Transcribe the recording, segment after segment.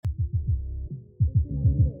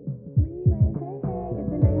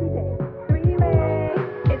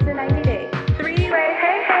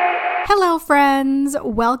friends.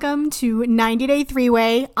 Welcome to 90 Day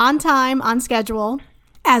Three-Way, on time, on schedule,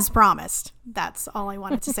 as promised. That's all I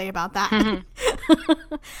wanted to say about that.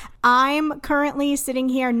 I'm currently sitting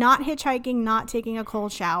here not hitchhiking, not taking a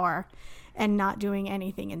cold shower, and not doing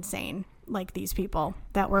anything insane like these people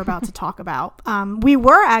that we're about to talk about. We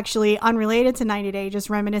were actually unrelated to 90 Day, just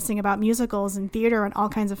reminiscing about musicals and theater and all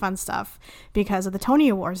kinds of fun stuff because of the Tony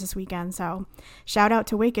Awards this weekend. So shout out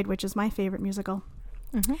to Wicked, which is my favorite musical.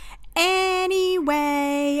 Mm-hmm.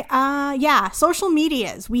 Anyway, social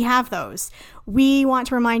medias. We have those. We want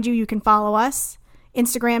to remind you can follow us,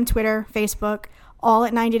 Instagram, Twitter, Facebook, all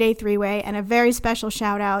at 90 Day Three-Way, and a very special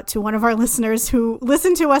shout out to one of our listeners who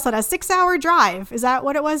listened to us on a 6-hour drive. Is that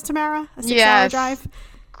what it was, Tamara? A 6-hour drive?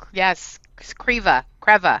 Yes. Creva,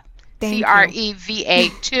 Creva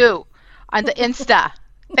 2 on the Insta.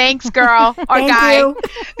 Thanks, girl or Thank guy. You.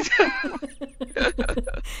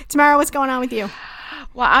 Tamara, what's going on with you?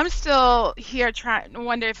 Well, I'm still here trying to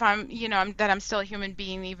wonder if I'm still a human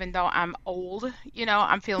being, even though I'm old.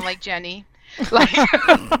 I'm feeling like Jenny. Like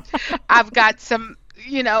I've got some,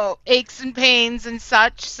 aches and pains and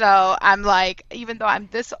such. So I'm like, even though I'm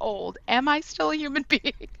this old, am I still a human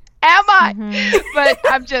being? Am I? Mm-hmm. But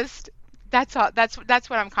I'm just, that's all. That's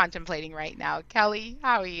what I'm contemplating right now. Kelly,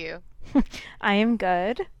 how are you? I am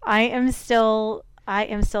good. I am still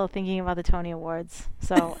thinking about the Tony Awards.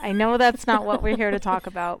 So I know that's not what we're here to talk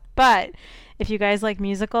about. But if you guys like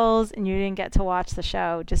musicals and you didn't get to watch the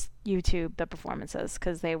show, just YouTube the performances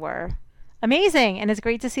because they were amazing. And it's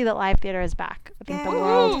great to see that live theater is back. I think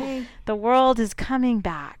the world is coming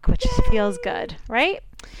back, which feels good, right?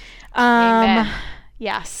 Amen.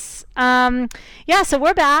 Yes. So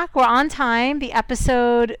we're back. We're on time. The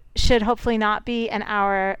episode should hopefully not be an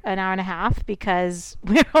hour and a half because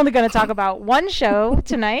we're only going to talk about one show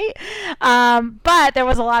tonight. But there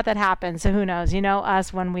was a lot that happened. So who knows? You know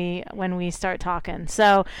us when we start talking.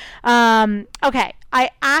 So, okay. I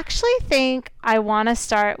actually think I want to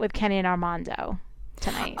start with Kenny and Armando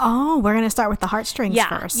tonight. Oh, we're going to start with the heartstrings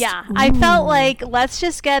first. Yeah. Ooh. I felt like let's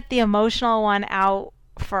just get the emotional one out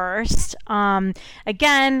first.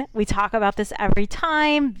 Again, we talk about this every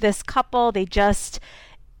time. This couple, they just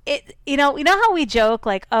you know how we joke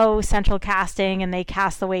like, oh, central casting, and they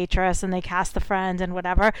cast the waitress and they cast the friend and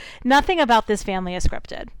whatever. Nothing about this family is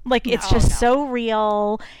scripted. Like it's just so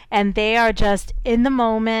real, and they are just in the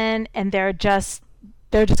moment, and they're just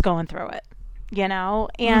going through it.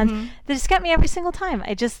 And they just get me every single time.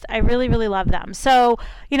 I really, really love them. So,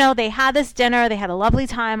 they had this dinner, they had a lovely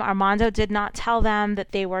time. Armando did not tell them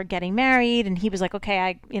that they were getting married. And he was like,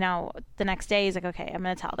 okay, the next day he's like, okay, I'm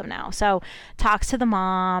going to tell them now. So talks to the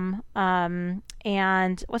mom.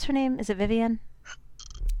 And what's her name? Is it Vivian?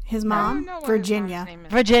 His mom, Virginia. Vivian.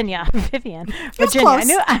 Virginia.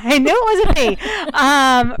 I knew it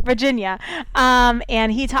wasn't me. Virginia.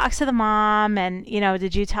 And he talks to the mom, and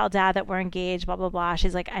did you tell dad that we're engaged? Blah blah blah.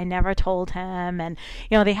 She's like, I never told him, and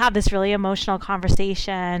they have this really emotional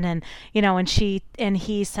conversation, and and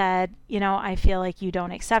he said, I feel like you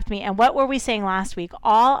don't accept me. And what were we saying last week?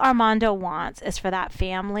 All Armando wants is for that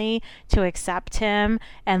family to accept him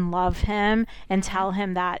and love him and tell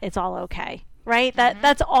him that it's all okay. Right?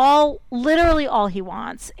 That's literally all he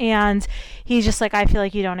wants. And he's just like, I feel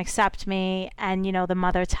like you don't accept me. And, the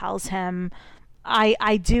mother tells him,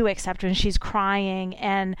 I do accept her, and she's crying.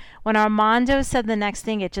 And when Armando said the next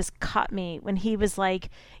thing, it just cut me when he was like,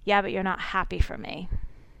 yeah, but you're not happy for me.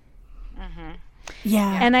 Mm-hmm.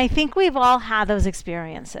 Yeah. And I think we've all had those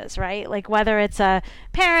experiences, right? Like whether it's a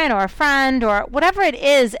parent or a friend or whatever it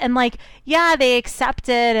is. And like, yeah, they accept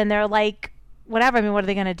it and they're like, whatever, I mean, what are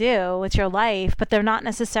they going to do? It's your life, but they're not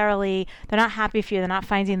happy for you. They're not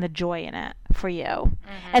finding the joy in it for you.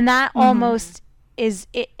 Mm-hmm. And that almost is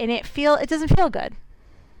it, and it doesn't feel good.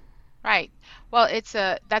 Right. Well,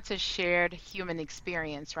 that's a shared human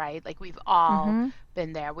experience, right? Like we've all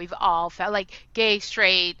been there. We've all felt like gay,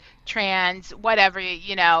 straight, trans, whatever,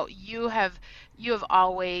 you have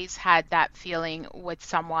always had that feeling with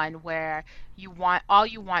someone where all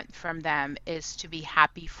you want from them is to be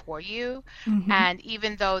happy for you. Mm-hmm. And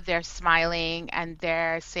even though they're smiling and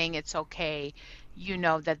they're saying it's okay,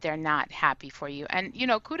 that they're not happy for you. And,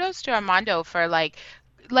 kudos to Armando for like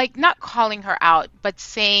not calling her out, but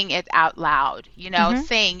saying it out loud,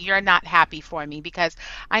 saying you're not happy for me, because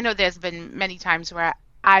I know there's been many times where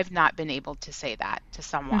I've not been able to say that to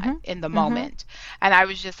someone in the moment. And I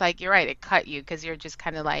was just like, you're right, it cut you, because you're just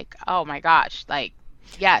kind of like, oh my gosh, like,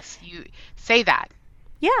 yes, you say that.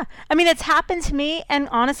 Yeah. I mean, it's happened to me. And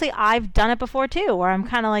honestly, I've done it before too, where I'm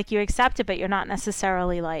kind of like, you accept it, but you're not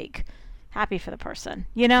necessarily like happy for the person,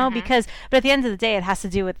 but at the end of the day, it has to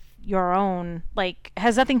do with your own, like,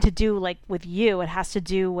 has nothing to do like with you. It has to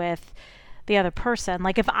do with the other person.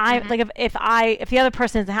 Like if if the other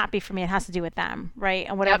person isn't happy for me, it has to do with them, right?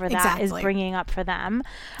 And whatever that is bringing up for them.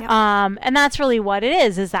 Yep. And that's really what it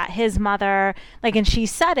is that his mother, like, and she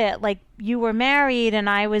said it, like, you were married and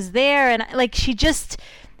I was there, and like she just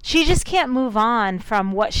can't move on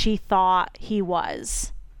from what she thought he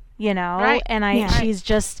was, you know? Right. And she's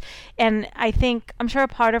just, and I think, I'm sure a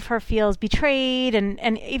part of her feels betrayed,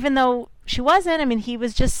 and even though she wasn't, I mean, he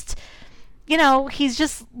was just, you know, he's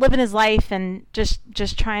just living his life and just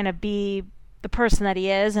trying to be the person that he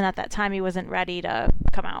is. And at that time, he wasn't ready to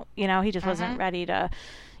come out. You know, he just wasn't ready to,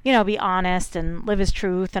 you know, be honest and live his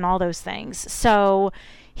truth and all those things. So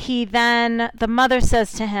the mother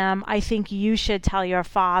says to him, I think you should tell your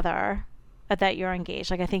father that you're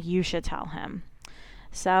engaged. Like, I think you should tell him.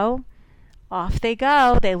 So off they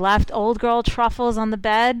go. They left old girl Truffles on the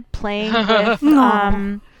bed playing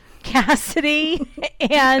with Cassidy,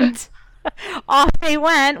 and off they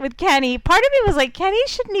went with Kenny. Part of me was like, Kenny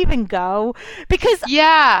shouldn't even go, because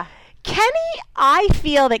Kenny, I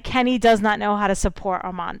feel that Kenny does not know how to support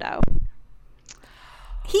Armando.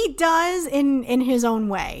 He does in his own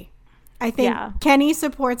way. I think Kenny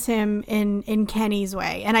supports him in Kenny's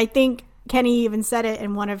way. And I think Kenny even said it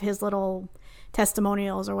in one of his little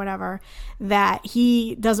testimonials or whatever, that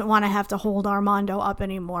he doesn't want to have to hold Armando up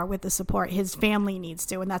anymore with the support his family needs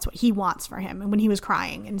to, and that's what he wants for him. And when he was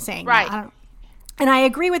crying and saying that, and I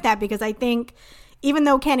agree with that, because I think even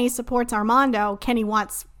though Kenny supports Armando, Kenny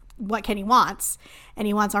wants what Kenny wants, and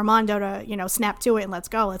he wants Armando to, you know, snap to it and let's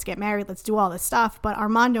go, let's get married, let's do all this stuff. But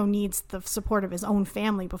Armando needs the support of his own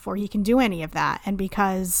family before he can do any of that. And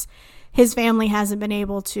because his family hasn't been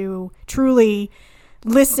able to truly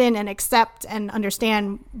listen and accept and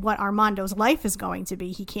understand what Armando's life is going to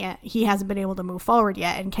be, he hasn't been able to move forward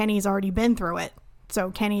yet. And Kenny's already been through it.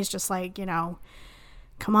 So Kenny's just like, you know,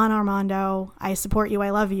 come on, Armando, I support you,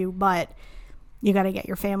 I love you, but you got to get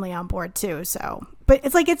your family on board too. So, but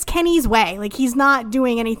it's like, it's Kenny's way. Like, he's not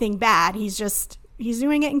doing anything bad. He's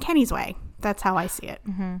doing it in Kenny's way. That's how I see it.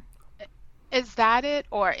 Mm-hmm. Is that it?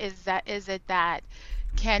 Or is it that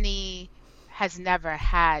Kenny has never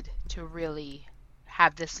had to really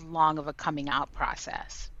have this long of a coming out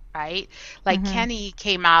process, right? Like, Kenny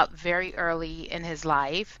came out very early in his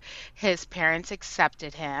life. His parents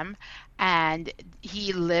accepted him, and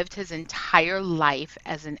he lived his entire life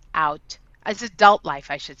as adult life,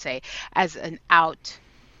 I should say, as an out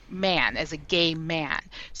man, as a gay man.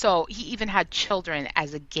 So he even had children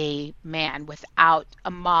as a gay man without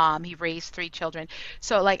a mom. He raised 3 children.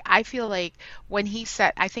 So, like, I feel like when he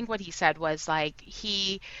said, I think what he said was like,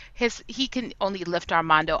 he can only lift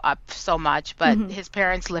Armando up so much, but his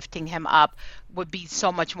parents lifting him up would be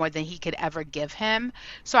so much more than he could ever give him.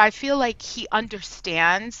 So I feel like he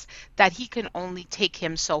understands that he can only take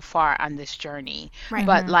him so far on this journey. Right.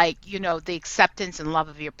 But like, you know, the acceptance and love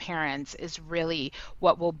of your parents is really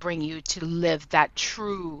what will bring you to live that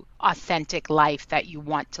true, authentic life that you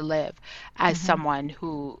want to live as someone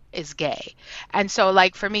who is gay. And so,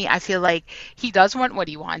 like, for me, I feel like he does want what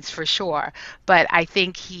he wants for sure, but I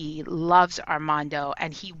think he loves Armando,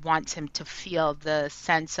 and he wants him to feel the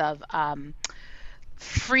sense of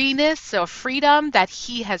freeness or freedom that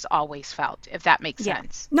he has always felt, if that makes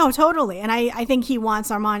sense. No, totally. And I think he wants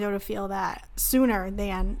Armando to feel that sooner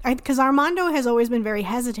than, because Armando has always been very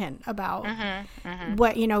hesitant about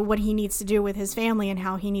what he needs to do with his family and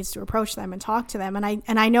how he needs to approach them and talk to them.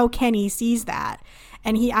 And I know Kenny sees that,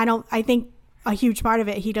 and I think a huge part of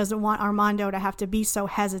it, he doesn't want Armando to have to be so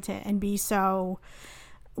hesitant and be so,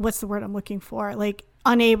 what's the word I'm looking for? Like,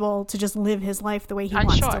 unable to just live his life the way he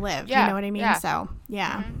wants to live. You know what I mean? Yeah. So,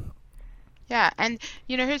 yeah. Yeah. And,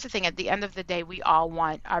 you know, here's the thing. At the end of the day, we all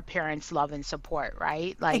want our parents' love and support,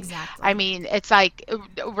 right? Like, exactly. I mean, it's like,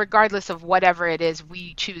 regardless of whatever it is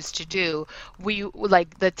we choose to do,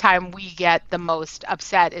 the time we get the most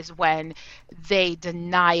upset is when they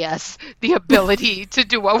deny us the ability to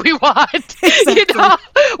do what we want, you know,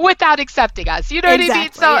 without accepting us. You know what I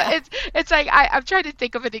mean? So it's like, I'm trying to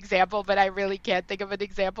think of an example, but I really can't think of an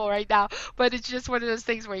example right now. But it's just one of those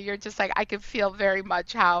things where you're just like, I can feel very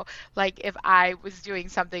much how, like, if I was doing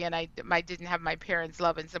something and I didn't have my parents'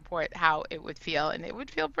 love and support, how it would feel, and it would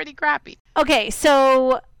feel pretty crappy. Okay,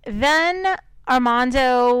 so then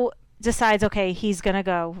Armando decides, okay, he's gonna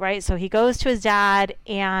go, right? So he goes to his dad,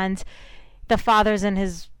 and the father's in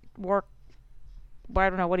his work I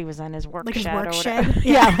don't know what he was in, his work like his shed work or shed. whatever.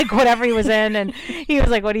 Yeah, like whatever he was in. And he was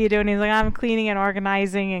like, what are you doing? He's like, I'm cleaning and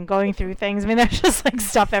organizing and going through things. I mean, there's just like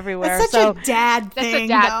stuff everywhere. That's such a dad thing.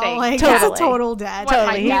 That's a dad thing. Like, Totally. that's a total dad What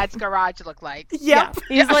thing. my dad's garage looked like. Yep. Yeah.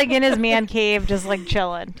 He's like in his man cave, just like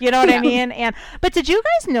chilling. You know what I mean? And but did you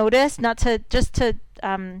guys notice, not to just to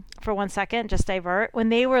for 1 second, just divert, when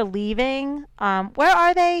they were leaving, where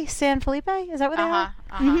are they? San Felipe? Is that where they are?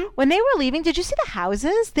 When they were leaving, did you see the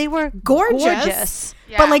houses? They were gorgeous.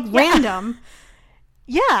 Yeah. But like random.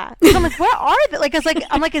 Yeah. 'Cause I'm like, where are they? Like,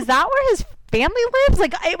 I'm like, is that where his family lives?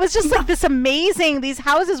 Like, it was just like this amazing. These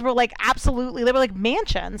houses were like absolutely, they were like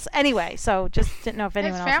mansions. Anyway, so just didn't know if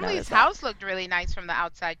anyone His else family's noticed house looked really nice from the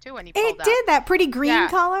outside too when he pulled It up. did, that pretty green Yeah.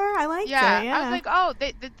 color. I liked it. Yeah, Yeah. I was like, oh,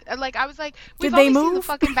 I was like, we've Did they only seen the move?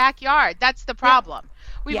 fucking backyard. That's the problem.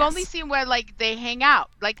 We've Yes. only seen where like they hang out,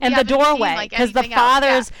 like we And the haven't seen, doorway, like, because the anything else.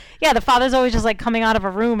 father's the father's always just like coming out of a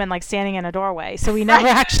room and like standing in a doorway, so we never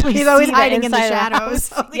actually He's always see hiding in the inside of shadows.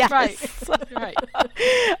 house. Yeah. Yes. Right.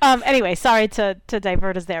 Anyway, sorry to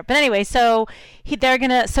divert us there, but anyway, so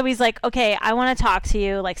he's like, okay, I want to talk to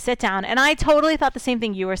you, like sit down. And I totally thought the same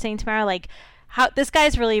thing you were saying, Tamara, like how this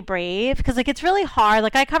guy's really brave, because like it's really hard.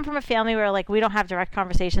 Like I come from a family where like we don't have direct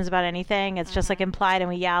conversations about anything. It's just like implied, and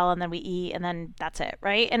we yell and then we eat and then that's it,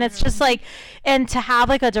 right? And it's just like, and to have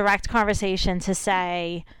like a direct conversation to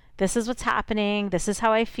say, this is what's happening, this is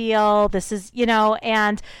how I feel, this is,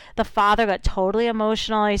 and the father got totally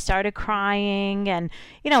emotional. He started crying and,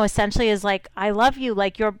 essentially is like, I love you,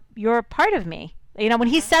 like you're a part of me. When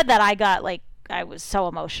he said that, I was so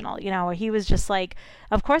emotional, where he was just like,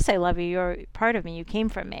 of course I love you, you're part of me, you came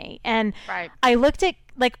from me. And Right. I looked at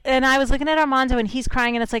and I was looking at Armando, and he's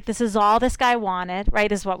crying, and it's like, this is all this guy wanted,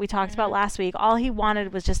 right? Is what we talked about last week. All he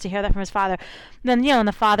wanted was just to hear that from his father. Then, and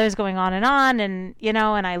the father's going on, and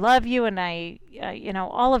and I love you, and I,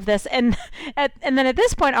 all of this. And and then at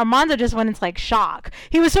this point, Armando just went into like shock.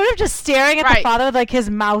 He was sort of just staring at the father with like his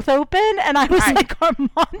mouth open. And I was like,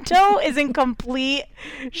 Armando is in complete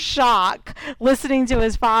shock listening to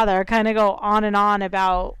his father kind of go on and on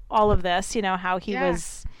about all of this, how he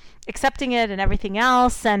was accepting it and everything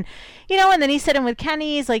else. And and then he's sitting with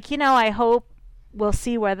Kenny. He's like, I hope we'll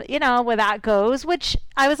see where where that goes, which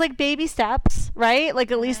I was like, baby steps, right?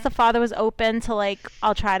 Like at least the father was open to like,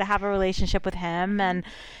 I'll try to have a relationship with him. And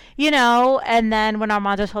and then when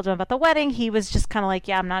Armando told him about the wedding, he was just kind of like,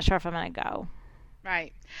 yeah, I'm not sure if I'm gonna go.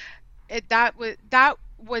 Right. That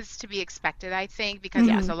was to be expected, I think, because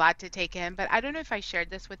it was a lot to take in. But I don't know if I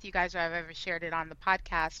shared this with you guys or I've ever shared it on the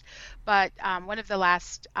podcast. But one of the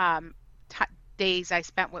last days I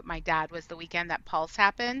spent with my dad was the weekend that Pulse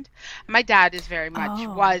happened. My dad is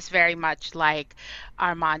was very much like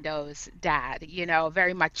Armando's dad,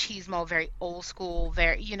 very machismo, very old school,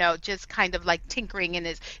 very, just kind of like tinkering in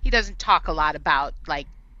he doesn't talk a lot about like,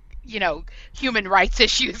 human rights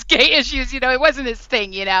issues, gay issues, it wasn't his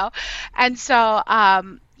thing, And so,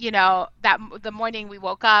 that the morning we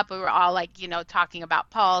woke up, we were all like, talking about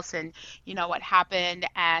Pulse and, what happened.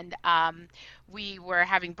 And we were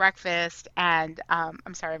having breakfast and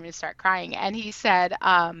I'm sorry, I'm going to start crying. And he said,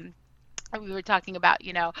 we were talking about,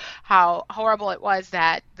 how horrible it was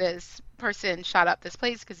that this person shot up this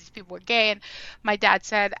place because these people were gay. And my dad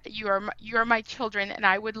said, you are my children and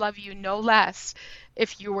I would love you no less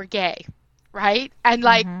if you were gay. Right. And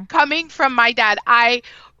like coming from my dad,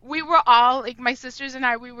 we were all like, my sisters and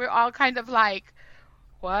I, we were all kind of like,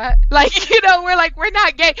 what? Like, we're like, we're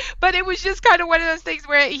not gay. But it was just kind of one of those things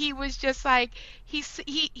where he was just like,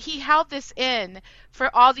 he held this in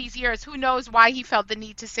for all these years. Who knows why he felt the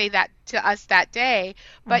need to say that to us that day.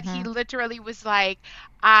 But he literally was like,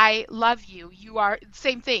 I love you. You are,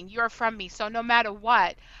 same thing. You're from me. So no matter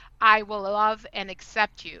what, I will love and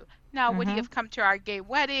accept you. Now, would he have come to our gay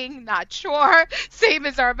wedding? Not sure. Same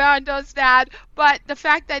as Armando's dad. But the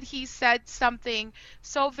fact that he said something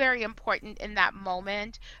so very important in that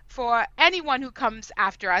moment for anyone who comes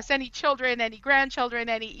after us, any children, any grandchildren,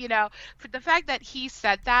 for the fact that he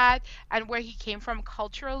said that and where he came from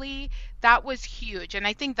culturally, that was huge. And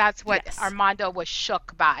I think that's what Armando was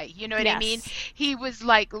shook by. You know what I mean? He was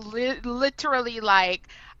like literally like,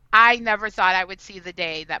 I never thought I would see the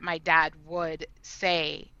day that my dad would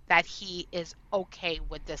say that he is okay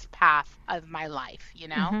with this path of my life,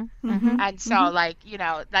 and so like,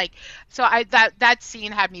 so that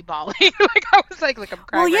scene had me bawling. Like I was like I'm crying.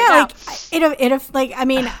 Well, yeah, right like like I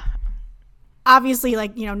mean, obviously,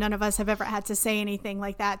 like none of us have ever had to say anything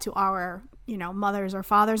like that to our mothers or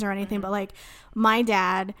fathers or anything, but like my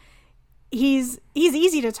dad, he's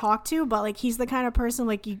easy to talk to, but like he's the kind of person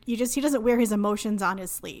like you just, he doesn't wear his emotions on his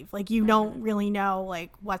sleeve. Like you don't really know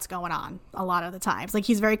like what's going on a lot of the times. Like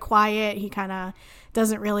he's very quiet. He kind of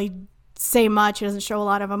doesn't really say much. He doesn't show a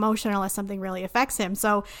lot of emotion unless something really affects him.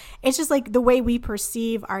 So it's just like the way we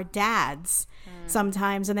perceive our dads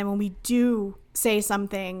sometimes. And then when we do say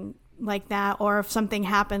something like that, or if something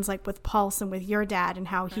happens like with Pulse and with your dad and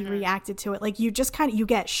how he reacted to it, like you just kind of, you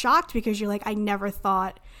get shocked because you're like, I never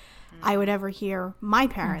thought I would ever hear my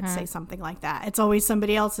parents say something like that. It's always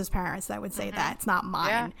somebody else's parents that would say that. It's not mine.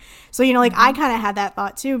 Yeah. So, you know, like I kind of had that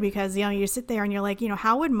thought too, because, you know, you sit there and you're like, you know,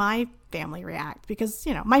 how would my family react? Because,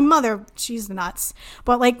 you know, my mother, she's nuts.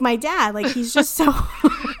 But like my dad, like he's just so...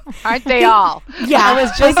 Aren't they all? Yeah. I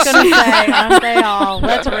was just going to say, aren't they all?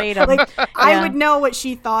 Let's rate them. Like, I would know what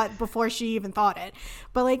she thought before she even thought it.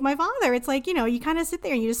 But like my father, it's like, you know, you kind of sit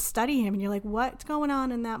there and you just study him and you're like, what's going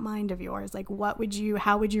on in that mind of yours? Like,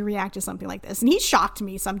 how would you react to something like this? And he shocked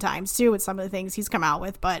me sometimes too with some of the things he's come out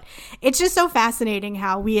with. But it's just so fascinating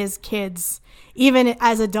how we as kids, even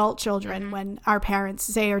as adult children, when our parents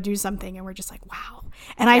say or do something and we're just like, wow.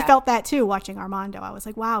 And I felt that too watching Armando. I was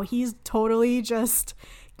like, wow, he's totally just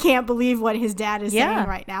can't believe what his dad is saying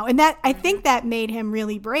right now. And that, I think that made him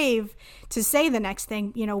really brave to say the next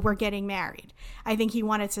thing, you know, we're getting married. I think he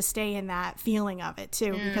wanted to stay in that feeling of it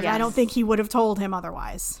too, because I don't think he would have told him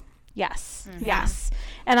otherwise. Yes. Yes.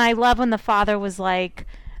 And I love when the father was like,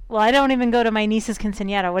 well, I don't even go to my niece's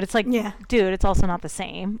quinceañera. But it's like, dude, it's also not the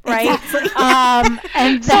same, right? Exactly.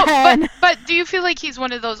 And then, but do you feel like he's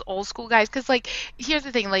one of those old school guys? Because like, here's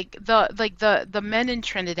the thing, like the men in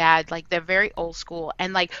Trinidad, like they're very old school,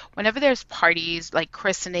 and like whenever there's parties, like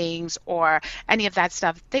christenings or any of that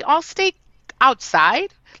stuff, they all stay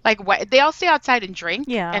outside. Like they all stay outside and drink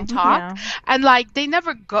and talk, and like they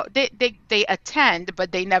never go. They attend,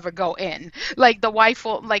 but they never go in. Like the wife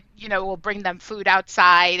will, like, you know, will bring them food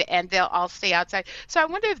outside, and they'll all stay outside. So I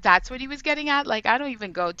wonder if that's what he was getting at. Like I don't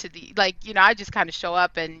even go to the, like, you know, I just kind of show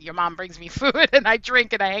up and your mom brings me food and I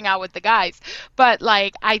drink and I hang out with the guys. But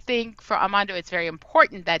like I think for Armando, it's very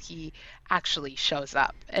important that he actually shows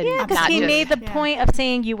up. And because he made the point of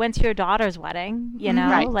saying you went to your daughter's wedding, you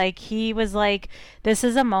know, like he was like, this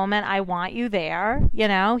is a moment, I want you there, you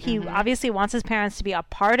know. He obviously wants his parents to be a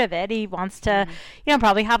part of it. He wants to, you know,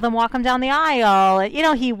 probably have them walk him down the aisle. You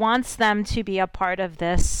know, he wants them to be a part of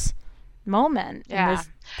this moment in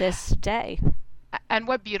this day. And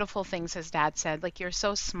what beautiful things his dad said, like, you're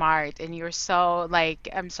so smart and you're so, like,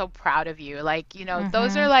 I'm so proud of you. Like, you know,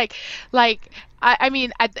 those are like, I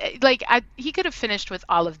mean, he could have finished with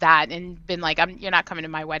all of that and been like, you're not coming to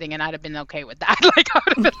my wedding, and I'd have been okay with that. Like, I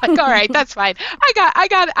would have been like, all right, that's fine.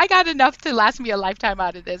 I got enough to last me a lifetime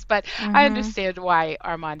out of this. But I understand why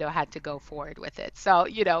Armando had to go forward with it. So,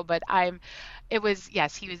 you know, but it was,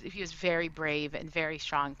 yes, he was very brave and very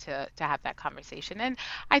strong to have that conversation. And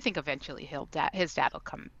I think eventually his dad will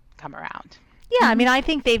come around. Yeah, I mean, I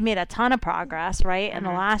think they've made a ton of progress, right, in the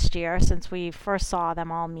last year since we first saw them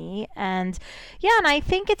all meet. And yeah, and I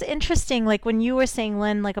think it's interesting, like when you were saying,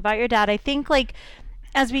 Lynn, like about your dad, I think like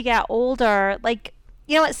as we get older, like,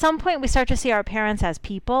 you know, at some point we start to see our parents as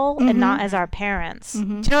people and not as our parents. Do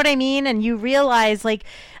you know what I mean? And you realize, like,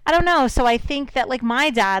 I don't know. So I think that, like, my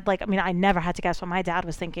dad, like, I mean, I never had to guess what my dad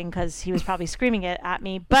was thinking because he was probably screaming it at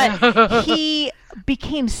me. But he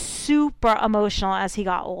became super emotional as he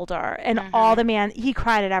got older. And he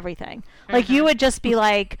cried at everything. Like, you would just be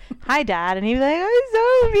like, hi, Dad. And he'd be like, I'm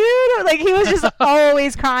so beautiful. Like, he was just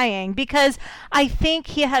always crying because I think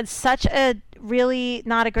he had such a really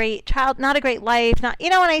not a great child, not a great life, not,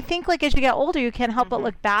 you know. And I think like as you get older, you can't help but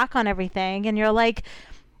look back on everything and you're like,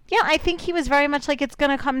 yeah, I think he was very much like it's going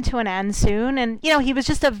to come to an end soon. And, you know, he was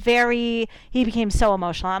just he became so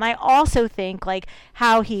emotional. And I also think like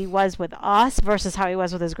how he was with us versus how he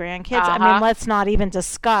was with his grandkids. I mean, let's not even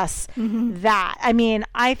discuss that. I mean,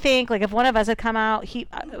 I think like if one of us had come out,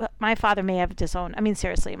 my father may have disowned. I mean,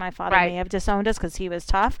 seriously, my father may have disowned us because he was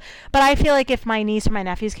tough. But I feel like if my niece or my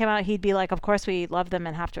nephews came out, he'd be like, of course we love them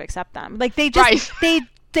and have to accept them. Like they just,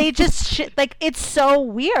 they just like it's so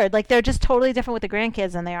weird. Like they're just totally different with the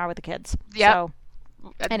grandkids than they are with the kids. Yeah. So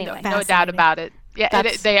anyway, no doubt about it. Yeah,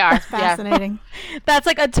 they are. That's fascinating. That's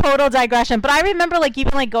like a total digression. But I remember like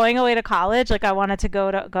even like going away to college, like I wanted to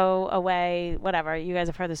go away, whatever. You guys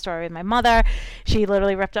have heard the story with my mother. She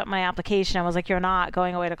literally ripped up my application and was like, you're not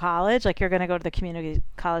going away to college. Like you're going to go to the community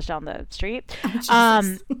college down the street.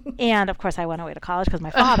 Oh, and of course I went away to college because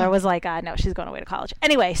my father was like, no, she's going away to college.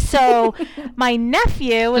 Anyway, so my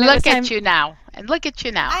nephew. Look at you now. and look at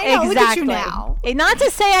you now. I know, look at you now. Not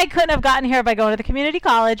to say I couldn't have gotten here by going to the community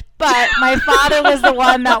college, but my father was the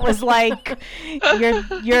one that was like,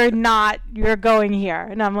 you're going here.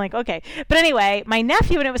 And I'm like, okay. But anyway, my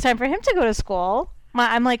nephew, when it was time for him to go to school,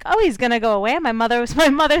 I'm like, oh, he's going to go away. My mother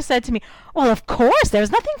said to me, well, of course, there's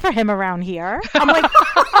nothing for him around here. I'm like,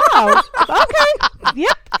 oh, okay.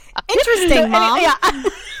 Yep. Interesting, Mom. Yeah.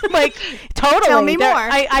 Like, totally. Tell me more.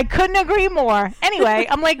 I couldn't agree more. Anyway,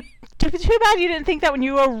 I'm like, too bad you didn't think that when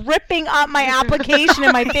you were ripping up my application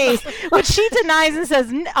in my face, which she denies and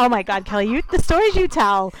says, oh my God, Kelly, the stories you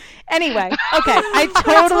tell. Anyway, okay, I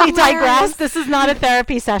totally digress. This is not a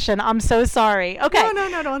therapy session. I'm so sorry. Okay.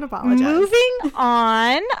 No, don't apologize. Moving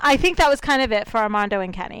on, I think that was kind of it for Armando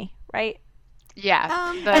and Kenny, right?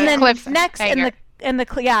 Yeah. And then cliff next hanger.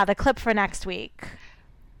 the clip for next week.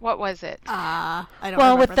 What was it? I don't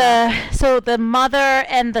Well, remember with that. so the mother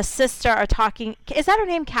and the sister are talking. Is that her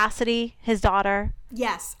name, Cassidy, his daughter?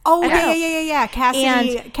 Yes. Oh, know. yeah.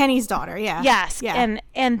 Cassidy, Kenny's daughter. Yeah. Yes. Yeah.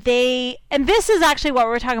 And this is actually what we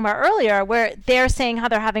were talking about earlier, where they're saying how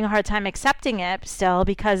they're having a hard time accepting it still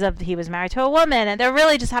because of he was married to a woman, and they're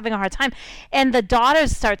really just having a hard time. And the daughter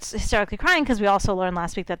starts hysterically crying because we also learned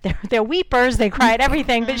last week that they're weepers. They cry at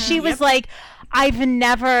everything. But she was like, I've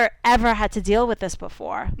never, ever had to deal with this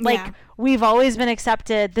before. Like, we've always been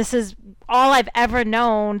accepted. This is all I've ever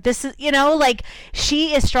known. This is, like,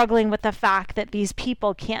 she is struggling with the fact that these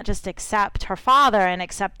people can't just accept her father and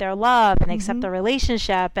accept their love and accept the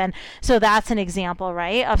relationship. And so that's an example,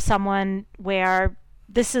 right, of someone where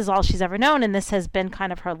this is all she's ever known, and this has been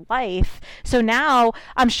kind of her life. So now,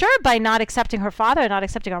 I'm sure by not accepting her father and not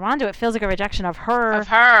accepting Armando, it feels like a rejection of her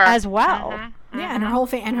as well. Yeah, and her whole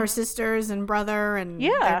and her sisters and brother and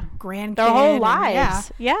their grandkids. Their whole lives.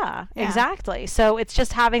 Yeah, exactly. So it's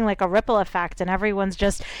just having like a ripple effect, and everyone's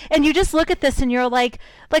just, and you just look at this and you're like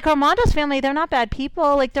Armando's family, they're not bad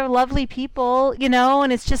people. Like, they're lovely people,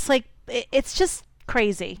 and it's just like, it's just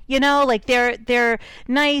crazy, like they're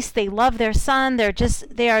nice. They love their son.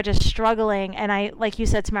 They are just struggling. And I, like you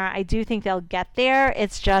said, Tamara, I do think they'll get there.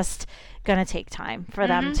 It's just going to take time for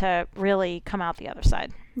them to really come out the other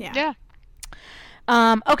side. Yeah.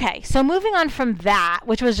 Okay, so moving on from that,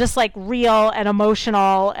 which was just like real and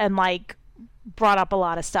emotional and like brought up a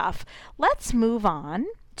lot of stuff, let's move on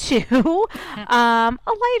to a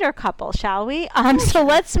lighter couple, shall we? So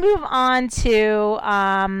let's move on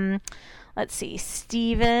to let's see,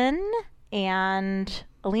 Steven and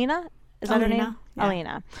Alina. Is that her name? Yeah.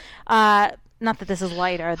 Alina. Not that this is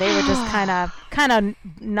lighter. They were just kind of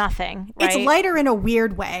nothing. Right? It's lighter in a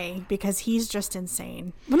weird way because he's just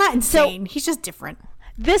insane. Well, not insane. He's just different.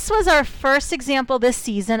 This was our first example this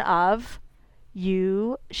season of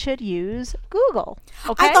you should use Google.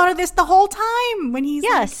 Okay? I thought of this the whole time when he's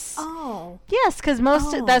yes. Yes, because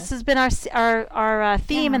this has been our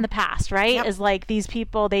theme in the past, right? Yep. Is like these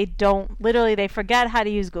people, they forget how to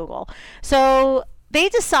use Google. So they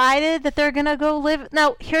decided that they're going to go live.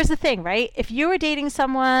 Now, here's the thing, right? If you were dating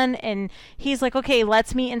someone and he's like, okay,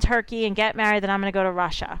 let's meet in Turkey and get married, then I'm going to go to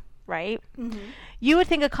Russia, right? Mm-hmm. You would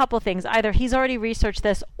think a couple things. Either he's already researched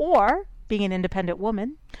this, or being an independent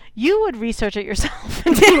woman, you would research it yourself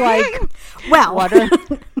and be like, well, what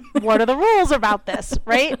are the rules about this,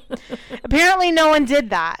 right? Apparently no one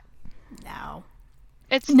did that. No.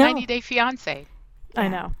 It's 90 Day Fiancé. I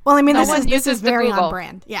know. Well, I mean, this is very Google. on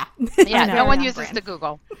brand. Yeah. Yeah, no one uses the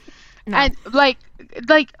Google. No. And like,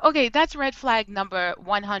 okay, that's red flag number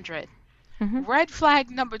 100. Mm-hmm. Red flag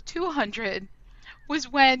number 200 was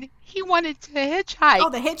when he wanted to hitchhike. Oh,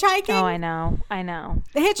 the hitchhiking? Oh, I know.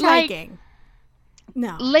 The hitchhiking.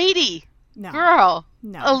 No. Lady. No. Girl.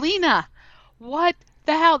 No. Alina. What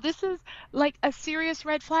the hell? This is like a serious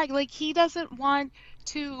red flag. Like, he doesn't want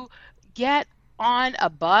to get on a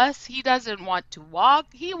bus. He doesn't want to walk.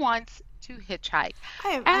 He wants to hitchhike.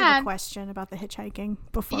 I have a question about the hitchhiking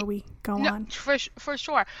before we go on. For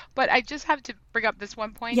sure. But I just have to bring up this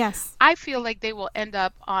one point. Yes. I feel like they will end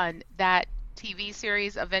up on that TV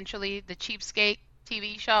series eventually, the Cheapskate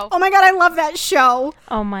TV show. Oh my God, I love that show.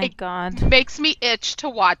 Oh my God. Makes me itch to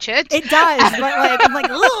watch it. It does, but I'm like,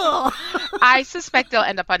 ugh. I suspect they'll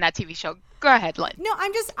end up on that TV show. Go ahead, Lynn. No,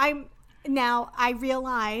 now I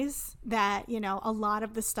realize that, a lot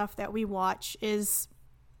of the stuff that we watch is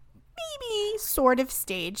maybe sort of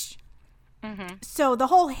staged. Mm-hmm. So the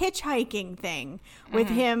whole hitchhiking thing with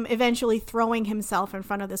him eventually throwing himself in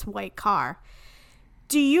front of this white car.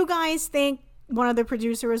 Do you guys think one of the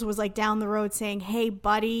producers was like down the road saying, hey,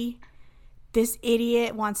 buddy, this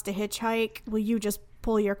idiot wants to hitchhike. Will you just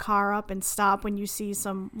pull your car up and stop when you see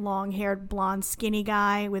some long-haired, blonde, skinny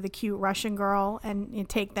guy with a cute Russian girl and you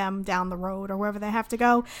take them down the road or wherever they have to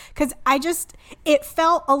go. Because it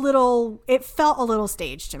felt a little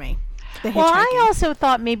staged to me. Well, I also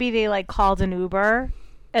thought maybe they like called an Uber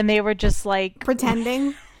and they were just like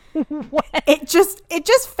pretending. It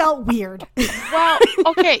just felt weird. Well,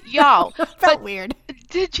 okay, y'all. Felt weird.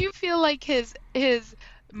 Did you feel like his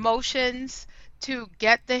motions to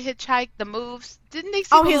get the hitchhike, the moves, didn't they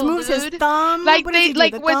seem his a little moves, lewd? his thumb. Like what did he do?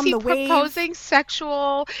 like The was thumb, he the wave? proposing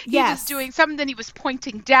sexual? He Yes. was doing something, then he was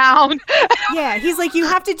pointing down. Yeah, he's like, you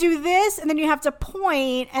have to do this, and then you have to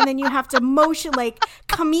point, and then you have to motion, like,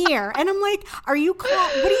 come here. And I'm like, what are you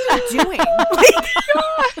doing?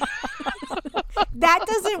 Like, that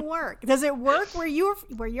doesn't work. Does it work where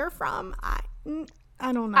you're from?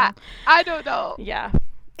 I don't know. I don't know. Yeah.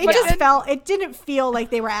 It didn't feel like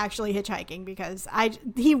they were actually hitchhiking because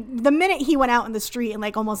the minute he went out in the street and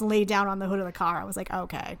like almost laid down on the hood of the car, I was like,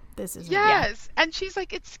 okay, this is Yes. And she's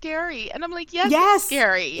like, it's scary. And I'm like, yes, yes, it's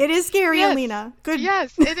scary. It is scary, Yes. Alina. Good.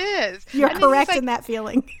 Yes, it is. You're And then he's correct like, in that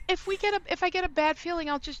feeling. If I get a bad feeling,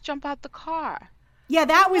 I'll just jump out the car. Yeah,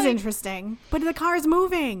 that was interesting. But the car is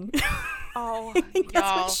moving. Oh, I think that's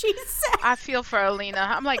y'all. what she said. I feel for Alina.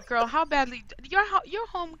 I'm like, girl, how badly your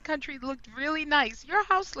home country looked really nice. Your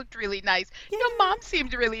house looked really nice. Yeah. Your mom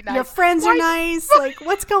seemed really nice. Your friends Why- are nice. Like,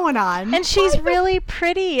 what's going on? And she's really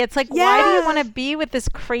pretty. It's like, why do you Yes. want to be with this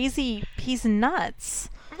crazy piece of nuts?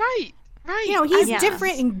 Right. He's Yes.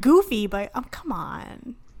 different and goofy, but come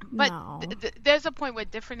on. But no. there's a point where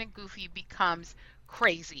different and goofy becomes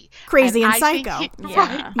crazy Crazy and I think psycho.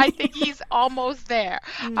 Yeah. I think he's almost there.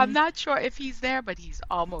 I'm not sure if he's there, but he's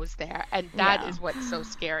almost there, and that is Yeah. what's so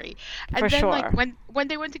scary. And For then sure. like when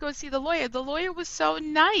they went to go see the lawyer was so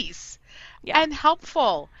nice Yeah. and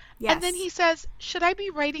helpful. Yes. And then he says, should I be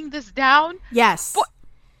writing this down? Yes. What-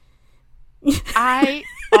 I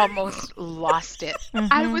almost lost it.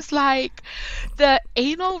 I was like, the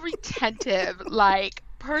anal retentive, like,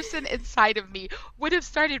 person inside of me would have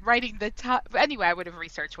started writing the top. Anyway, I would have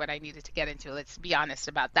researched what I needed to get into. Let's be honest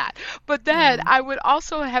about that. But then I would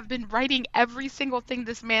also have been writing every single thing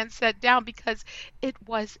this man said down because it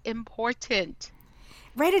was important.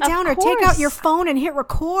 Write it Of down or take out course. your phone and hit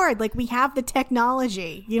record. Like, we have the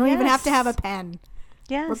technology. You don't even have to have a pen.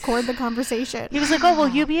 Yes. Record the conversation. He was like, oh, will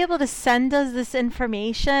you be able to send us this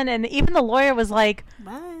information? And even the lawyer was like,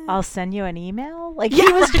 What? I'll send you an email. Like,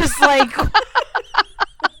 he was just like...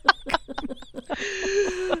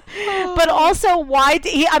 But also,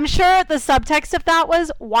 I'm sure the subtext of that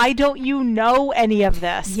was, why don't you know any of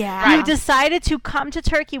this? Yeah. You decided to come to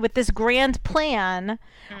Turkey with this grand plan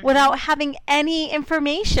without having any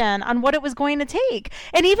information on what it was going to take.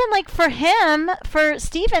 And even like for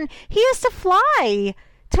Stephen, he has to fly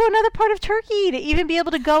to another part of Turkey to even be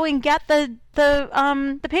able to go and get the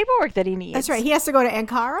paperwork that he needs. That's right. He has to go to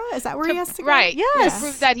Ankara? Is that where he has to go? Right. Yes. To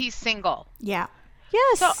prove that he's single. Yeah.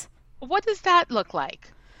 Yes. So what does that look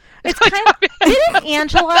like? It's kind of, didn't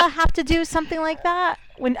Angela have to do something like that?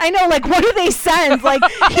 When I know, like, what do they send? Like,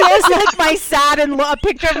 here's like a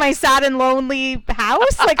picture of my sad and lonely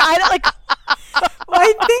house. Like, I don't like.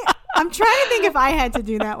 Well, I'm trying to think if I had to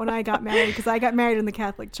do that when I got married, because I got married in the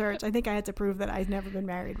Catholic Church. I think I had to prove that I'd never been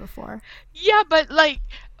married before. Yeah, but like,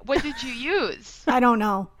 what did you use? I don't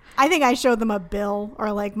know. I think I showed them a bill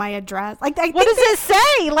or like my address. Like, What does it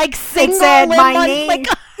say? Like, single. It said my live on- name. Like,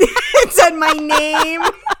 It said my name.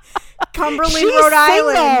 Cumberland, She's Rhode single.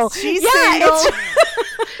 Island. She's Yeah, single.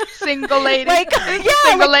 Single lady. Like, yeah,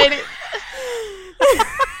 Single like- lady.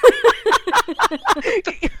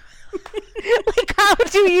 like, how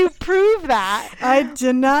do you prove that? I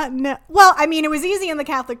do not know. Well, I mean, it was easy in the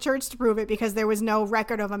Catholic Church to prove it because there was no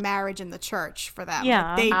record of a marriage in the church for them.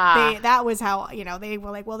 Yeah. Like, that was how, they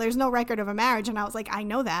were like, well, there's no record of a marriage. And I was like, I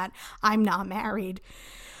know that. I'm not married.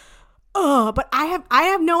 Oh, but I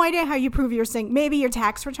have no idea how you prove you're single. Maybe your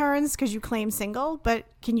tax returns because you claim single, but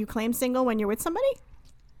can you claim single when you're with somebody?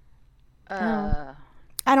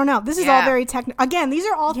 I don't know. This is all Yeah. very technical. Again, these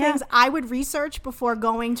are all Yeah. things I would research before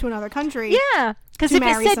going to another country. Yeah, because to if it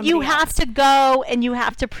marry said you somebody have else. to go and you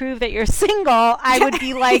have to prove that you're single, I would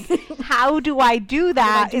be like, how do I do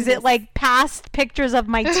that? do Is this? it like past pictures of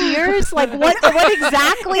my tears? Like what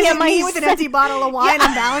exactly Is it am I me with an empty bottle of wine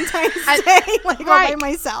on Valentine's I- Day, like all by right.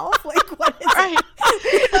 myself? Like, what is Right.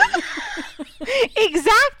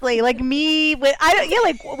 exactly like me with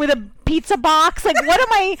like with a pizza box? Like what am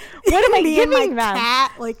I Me and my giving them?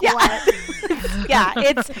 cat? Like, Yeah. what? Yeah,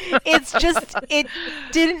 it's just it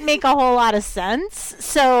didn't make a whole lot of sense.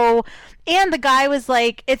 So And the guy was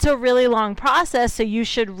like, it's a really long process, so you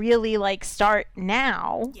should really like start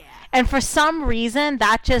now. Yeah. And for some reason,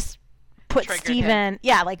 that just put Triggered Steven,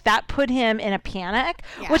 yeah, like that put him in a panic,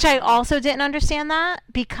 Yeah. which I also didn't understand that,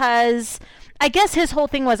 because I guess his whole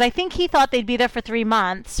thing was, I think he thought they'd be there for 3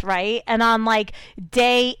 months, right? And on like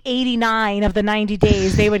day 89 of the 90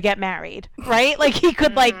 days, they would get married, right? Like he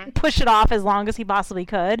could like push it off as long as he possibly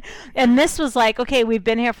could. And this was like, okay, we've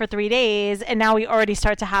been here for 3 days, and now we already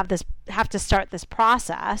have to start this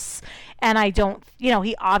process. And I don't,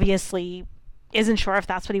 he obviously isn't sure if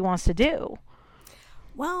that's what he wants to do.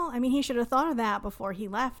 Well, I mean, he should have thought of that before he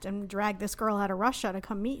left and dragged this girl out of Russia to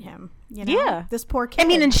come meet him. Yeah. This poor kid. I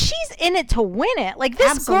mean, and she's in it to win it. Like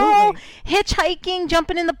this Absolutely. girl hitchhiking,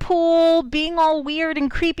 jumping in the pool, being all weird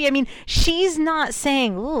and creepy. I mean, she's not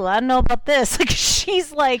saying, "Ooh, I don't know about this." Like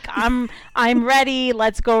she's like, "I'm ready.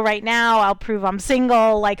 Let's go right now. I'll prove I'm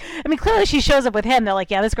single." Like, I mean, clearly she shows up with him. They're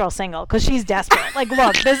like, "Yeah, this girl's single because she's desperate." Like,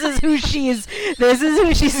 look, this is who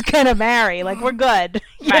she's gonna marry. Like, we're good.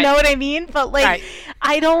 You Right. know what I mean? But like, Right.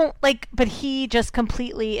 I don't like. But he just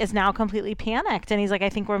is now completely panicked, and he's like, "I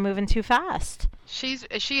think we're moving too fast." She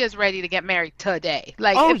is ready to get married today.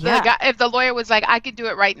 Like Oh, if the lawyer was like, I could do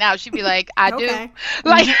it right now, she'd be like, I Okay. do.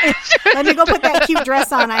 Like Let me go put that cute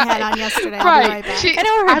dress on I had on yesterday. I'll Right. be right back. I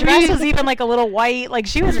know her dress mean- was even like a little white. Like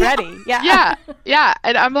she was ready. Yeah. yeah.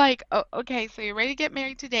 And I'm like, oh, okay, so you're ready to get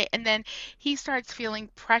married today. And then he starts feeling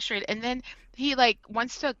pressured, and then he like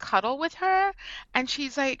wants to cuddle with her, and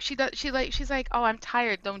she's like, she's like, oh, I'm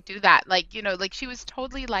tired, don't do that. Like, like she was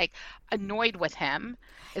totally like annoyed with him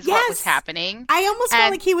is what was Yes. happening. I almost felt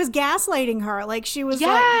And- like he was gaslighting her. Like she was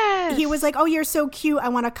Yes. like, he was like, "Oh, you're so cute. I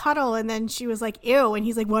want to cuddle." And then she was like, "Ew." And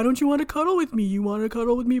he's like, "Why don't you want to cuddle with me? You want to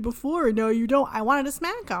cuddle with me before. No, you don't." I wanted to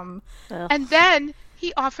smack him. And then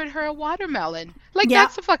he offered her a watermelon. Like Yeah.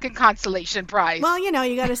 that's a fucking consolation prize. Well, you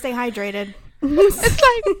got to stay hydrated. It's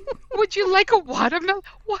like, would you like a watermelon?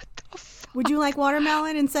 What the fuck? Would you like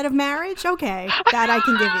watermelon instead of marriage? Okay, that I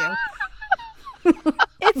can give you.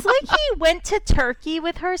 It's like he went to Turkey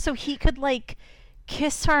with her so he could like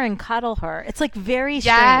kiss her and cuddle her. It's like very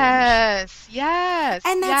strange. Yes.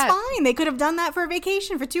 And that's yes. fine. They could have done that for a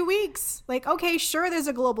vacation for 2 weeks. Like, okay, sure, there's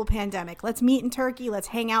a global pandemic. Let's meet in Turkey. Let's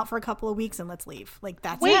hang out for a couple of weeks and let's leave. Like,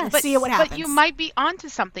 that's Wait, it. but, See what happens. but you might be onto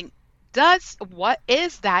something.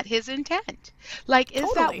 Is that his intent? Like, is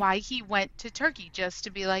that Totally. why he went to Turkey, just to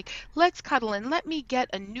be like, let's cuddle and let me get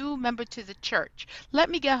a new member to the church. Let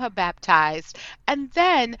me get her baptized. And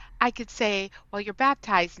then I could say, well, you're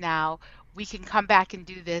baptized now. We can come back and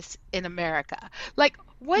do this in America. Like,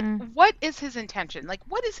 what is his intention? Like,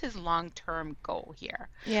 what is his long-term goal here?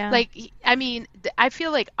 Yeah. Like, I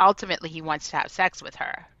feel like ultimately he wants to have sex with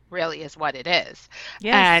her, really is what it is.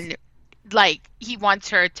 Yes. And like he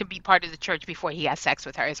wants her to be part of the church before he has sex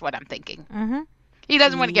with her is what I'm thinking. Mm-hmm. He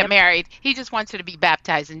doesn't want to get Yep. married. He just wants her to be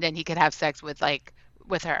baptized, and then he could have sex with her. 'Cause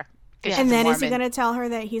Yeah. she's And a then is he Mormon. going to tell her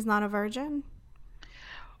that he's not a virgin?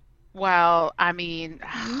 Well, I mean,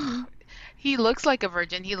 he looks like a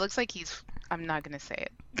virgin. He looks like he's. I'm not gonna say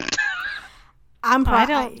it. I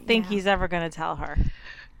don't think yeah. he's ever going to tell her.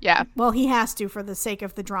 Yeah. Well, he has to for the sake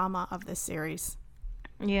of the drama of this series.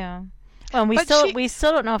 Yeah. Well, we But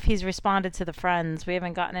still don't know if he's responded to the friends. We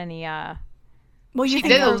haven't gotten any Well, She you did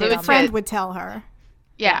think allude the to friend it. would tell her.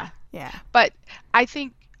 Yeah. Yeah. But I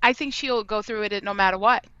think she'll go through with it no matter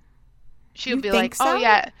what. She'll You be think like, so?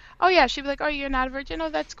 oh yeah. She'll be like, oh, you're not a virgin. Oh,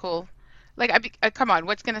 that's cool. Like, come on,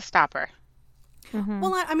 what's gonna stop her?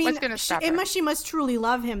 Well, I mean, What's gonna stop her? she must truly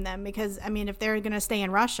love him then, because I mean, if they're going to stay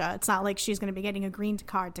in Russia, it's not like she's going to be getting a green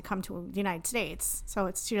card to come to the United States.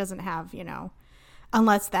 So she doesn't have,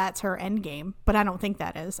 unless that's her end game. But I don't think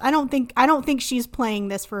that is. I don't think she's playing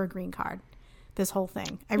this for a green card. This whole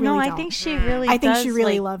thing, I really No, don't. I think she really. I think does, she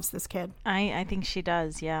really like, loves this kid. I think she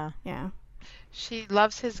does. Yeah. Yeah. She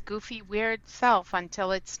loves his goofy, weird self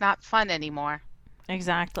until it's not fun anymore.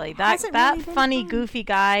 Exactly. Has That it that really been funny fun? goofy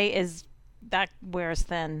guy that wears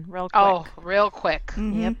thin real quick. Oh, real quick.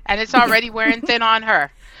 Yep. And it's already wearing thin on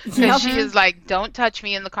her. Because Yep. she is like, don't touch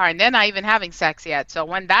me in the car. And they're not even having sex yet. So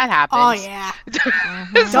when that happens. Oh yeah.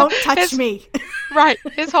 his- Don't touch his- me. Right.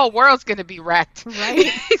 His whole world's going to be wrecked. Right.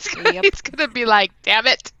 He's going to be like, damn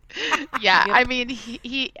it. Yeah. Yep. I mean,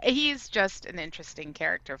 he's just an interesting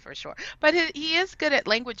character for sure. But he is good at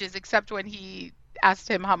languages, except when he asked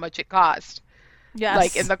him how much it cost. Yes.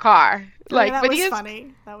 Like in the car. Like, that but was he is,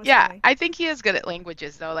 funny. That was yeah, funny. I think he is good at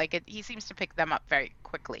languages though. Like he seems to pick them up very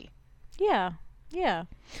quickly. Yeah. Yeah.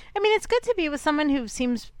 I mean, it's good to be with someone who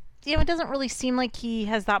seems, it doesn't really seem like he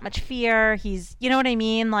has that much fear. He's, you know what I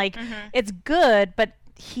mean? Like, it's good, but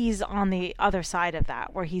he's on the other side of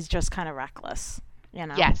that where he's just kind of reckless. you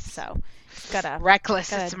know. Yes. So it's gotta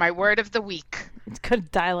Reckless is my word of the week. it's gotta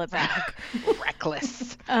dial it back.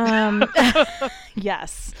 Reckless.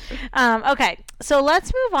 Yes. Okay, so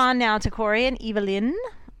let's move on now to Corey and Evelyn.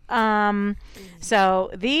 So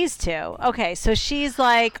these two. Okay, so she's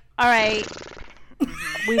like, all right,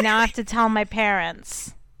 we now have to tell my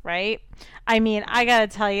parents, right? I mean, I gotta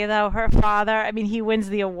tell you though, her father, I mean, he wins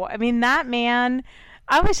the award. I mean, that man,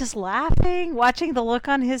 I was just laughing, watching the look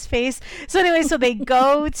on his face. So anyway, so they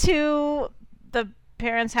go to the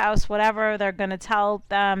parents' house, whatever, they're gonna tell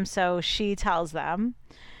them, so she tells them.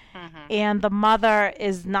 And the mother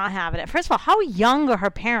is not having it. First of all, how young are her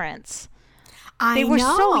parents? They were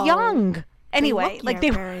so young. Anyway, like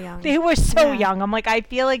they were so young. I'm like, I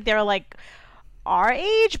feel like they're like our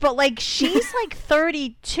age, but like she's like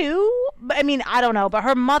 32. I mean, I don't know, but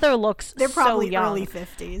her mother looks They're probably so young. early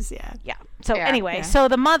 50s, yeah. Yeah. So anyway, so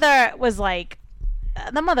the mother was like,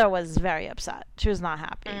 the mother was very upset. She was not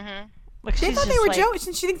happy. Like, They thought they were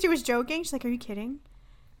joking. She thinks she was joking. She's like, are you kidding?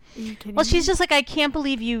 Are you kidding Well, me? she's just like, I can't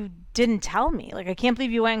believe you didn't tell me. Like, I can't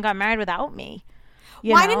believe you went and got married without me.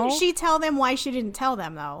 Why didn't she tell them why she didn't tell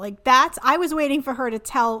them, though? Like, I was waiting for her to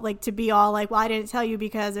tell, like, to be all like, well, I didn't tell you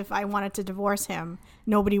because if I wanted to divorce him,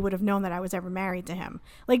 nobody would have known that I was ever married to him.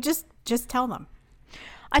 Like, just tell them.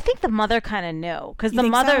 I think the mother kind of knew because You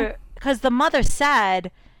the mother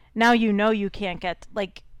said, now you know you can't get,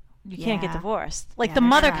 like, you can't get divorced. Like, the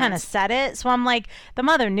mother kind of said it. So I'm like, the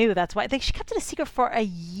mother knew. That's why. Like, she kept it a secret for a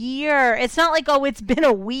year. It's not like, oh, it's been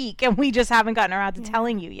a week and we just haven't gotten around to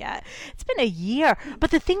telling you yet. It's been a year.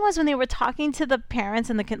 But the thing was, when they were talking to the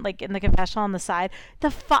parents in the in the confessional on the side,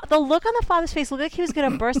 the look on the father's face looked like he was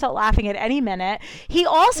going to burst out laughing at any minute. He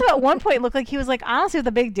also at one point looked like he was like, I don't see what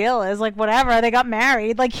the big deal is. Like, whatever. They got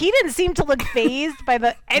married. Like, he didn't seem to look fazed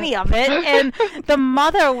by any of it. And the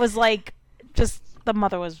mother was like, the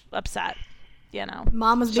mother was upset, you know.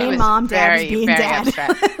 Mom was being mom, dad was being dad.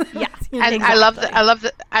 Yeah, And exactly.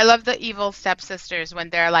 I love the evil stepsisters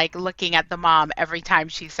when they're like looking at the mom every time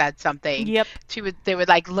she said something. Yep. They would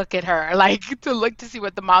like look at her like to see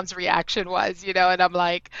what the mom's reaction was, you know. And I'm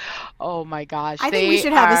like, oh my gosh. I think we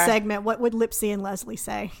should have a segment. What would Lipsy and Leslie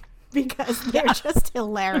say? Because they're just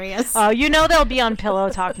hilarious. Oh, you know they'll be on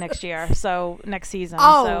Pillow Talk next year, so next season.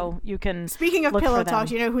 Oh, so you can. Speaking of look Pillow for them. Talk,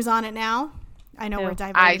 do you know who's on it now? I know Who? we're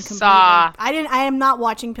diverting I completely. saw. I am not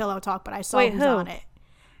watching Pillow Talk, but I saw Wait, who's who? on it.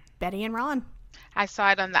 Betty and Ron. I saw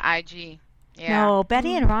it on the IG. Yeah. No,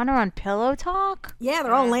 Betty and Ron are on Pillow Talk. Yeah,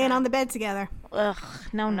 they're all laying on the bed together. Ugh,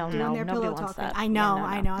 no, Doing their nobody pillow wants talking. that. I know, Yeah, no.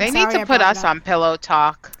 I know. I'm They sorry need I to put brought it us up. on Pillow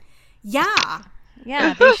Talk. Yeah,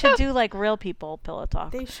 Yeah, they should do like real people Pillow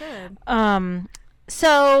Talk. they should.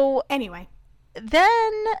 So Anyway,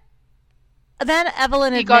 then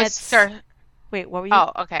Evelyn He goes admits. Wait, what were you?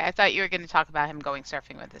 Oh, okay. I thought you were going to talk about him going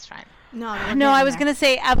surfing with his friend. No, I was going to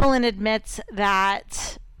say Evelyn admits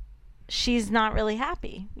that she's not really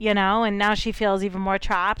happy, you know, and now she feels even more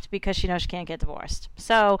trapped because she knows she can't get divorced.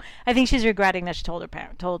 So I think she's regretting that she told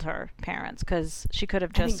her parents because she could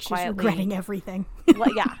have I think just she's quietly. regretting everything.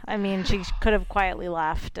 Well, yeah, I mean, she could have quietly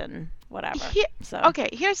left and whatever. Okay,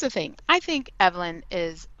 here's the thing. I think Evelyn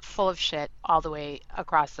is full of shit all the way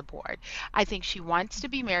across the board. I think she wants to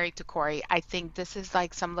be married to Corey. I think this is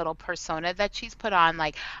like some little persona that she's put on,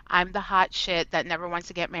 like, I'm the hot shit that never wants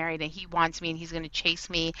to get married and he wants me and he's going to chase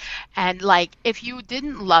me. And like, if you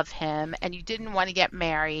didn't love him and you didn't want to get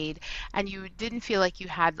married and you didn't feel like you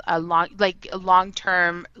had a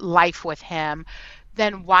long-term life with him,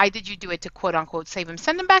 then why did you do it to quote unquote save him?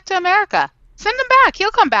 Send him back to America. Send him back.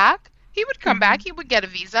 He'll come back. He would come back. He would get a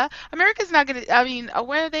visa. America's not going to, I mean,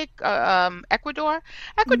 where are they? Ecuador?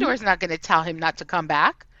 Ecuador is not going to tell him not to come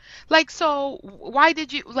back. Like, so why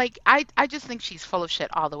did you, like, I just think she's full of shit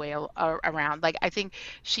all the way around. Like, I think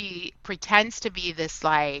she pretends to be this,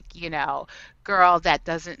 like, you know, girl that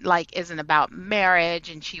isn't about marriage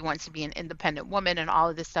and she wants to be an independent woman and all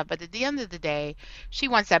of this stuff. But at the end of the day, she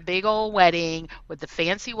wants that big old wedding with the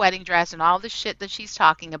fancy wedding dress and all the shit that she's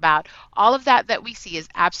talking about. All of that we see is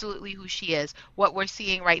absolutely who she is. What we're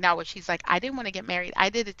seeing right now, where she's like, I didn't want to get married. I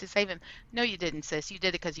did it to save him. No, you didn't, sis. You did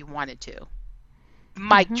it because you wanted to.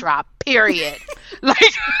 Mic drop, period. like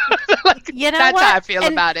you know that's what? how I feel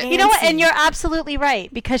about it. You know what? And you're absolutely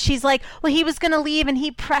right, because she's like, well, he was going to leave and he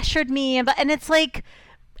pressured me. And it's like,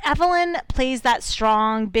 Evelyn plays that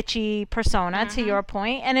strong, bitchy persona, to your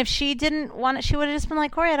point. And if she didn't want it, she would have just been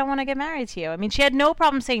like, Corey, I don't want to get married to you. I mean, she had no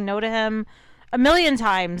problem saying no to him a million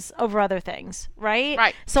times over other things, right?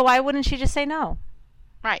 Right. So why wouldn't she just say no?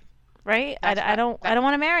 Right. Right? I don't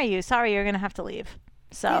want to marry you. Sorry, you're going to have to leave.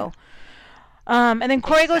 So... and then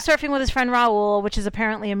Corey goes surfing with his friend Raul, which is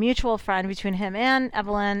apparently a mutual friend between him and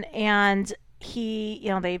Evelyn. And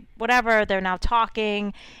they're now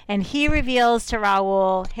talking, and he reveals to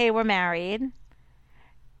Raul, hey, we're married,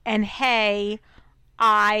 and hey,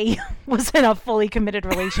 I was in a fully committed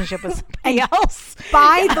relationship with somebody else.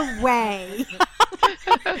 By the way,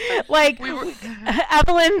 like,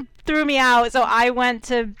 Evelyn threw me out, so I went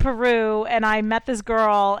to Peru and I met this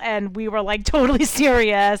girl, and we were like totally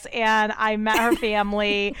serious, and I met her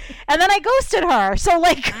family, and then I ghosted her. So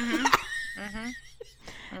like,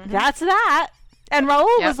 that's that. And Raul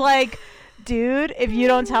was like, dude, if you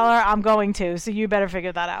don't tell her, I'm going to, so you better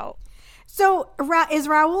figure that out. So is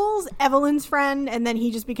Raul's Evelyn's friend, and then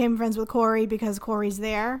he just became friends with Corey because Corey's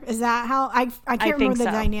there? Is that how? I can't remember the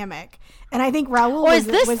dynamic. And I think Raul was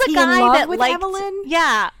the guy in love that with liked Evelyn?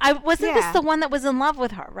 Yeah, wasn't this the one that was in love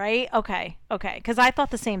with her, right? Okay, because I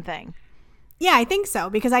thought the same thing. Yeah, I think so,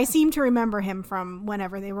 because I seem to remember him from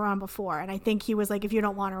whenever they were on before, and I think he was like, if you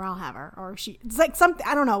don't want her, I'll have her, or she. It's like something,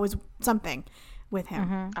 I don't know, it was something with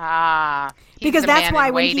him. Because that's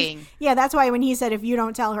why that's why when he said, if you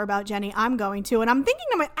don't tell her about Jenny, I'm going to, and I'm thinking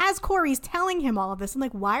as Corey's telling him all of this, I'm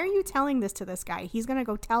like, why are you telling this to this guy? He's gonna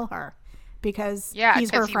go tell her because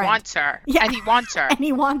he's her friend. He wants her. Yeah. And he wants her. And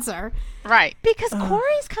he wants her. Right. Because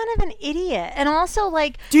Corey's kind of an idiot. And also,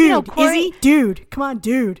 like, dude, Corey... is he? Dude, come on,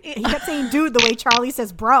 dude. He kept saying dude the way Charlie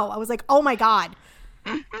says bro. I was like, oh my God.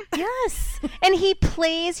 Yes. And he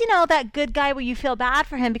plays, that good guy where you feel bad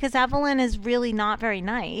for him because Evelyn is really not very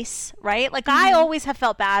nice, right? Like, I always have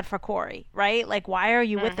felt bad for Corey, right? Like, why are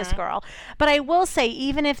you with this girl? But I will say,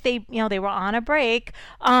 even if they were on a break,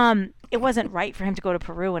 it wasn't right for him to go to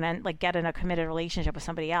Peru and then, like, get in a committed relationship with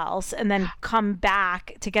somebody else and then come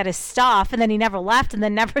back to get his stuff, and then he never left and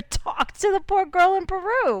then never talked to the poor girl in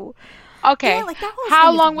Peru. Okay. Yeah, like,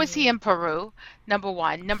 how long was he in Peru? Number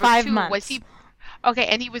one. Number 5 two, months. was he... Okay,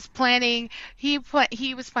 and he was planning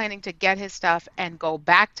to get his stuff and go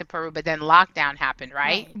back to Peru, but then lockdown happened,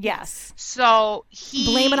 right? Yes. So he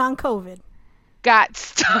blame it on COVID. Got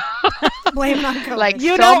stuck. Blame it on COVID. Like many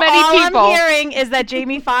all people. I'm hearing is that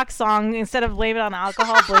Jamie Foxx song, instead of blame it on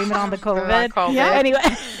alcohol, blame it on the COVID. Yeah. Anyway.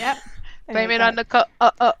 Yep. Blame it on the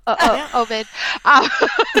COVID.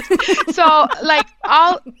 So like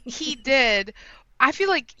all he did, I feel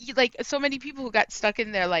like so many people who got stuck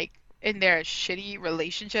in their shitty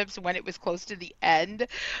relationships when it was close to the end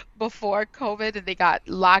before COVID and they got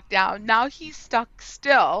locked down. Now he's stuck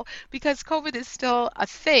still because COVID is still a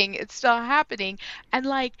thing. It's still happening. And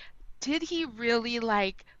did he really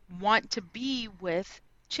want to be with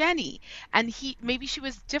Jenny? And maybe she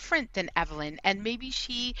was different than Evelyn, and maybe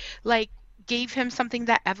she gave him something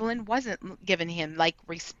that Evelyn wasn't giving him, like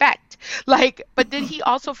respect. But did he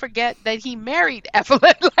also forget that he married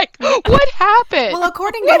Evelyn? What happened? Well,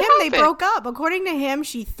 according to him, they broke up. According to him,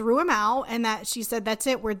 she threw him out, and that she said, "That's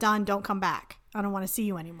it, we're done. Don't come back. I don't want to see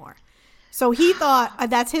you anymore." So he thought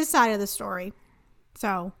that's his side of the story.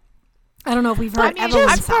 So I don't know if we've heard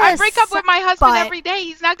Evelyn's side. I break up with my husband every day.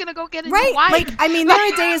 He's not gonna go get a new wife. There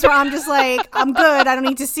are days where I'm just like, I'm good. I don't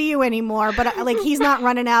need to see you anymore. But he's not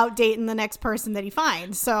running out dating the next person that he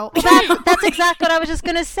finds. So that's exactly what I was just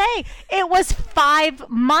gonna say. It was 5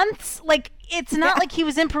 months. It's not like he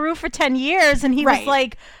was in Peru for 10 years and he was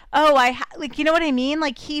like, oh, you know what I mean?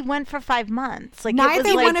 He went for 5 months.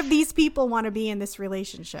 Neither one of these people want to be in this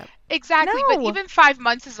relationship. Exactly. No. But even 5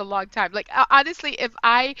 months is a long time. Honestly, if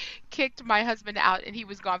I kicked my husband out and he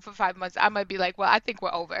was gone for 5 months, I might be like, well, I think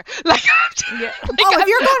we're over. If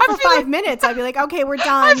you're gone for 5 minutes, I'd be like, okay, we're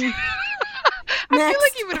done. I feel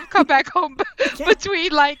like he would have come back home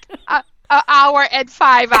between an hour and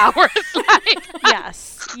 5 hours.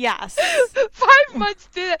 Yes. 5 months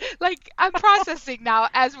did I'm processing now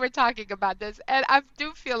as we're talking about this, and I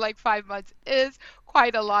do feel like 5 months is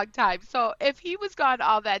quite a long time. So if he was gone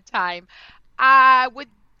all that time, I would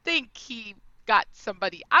think he got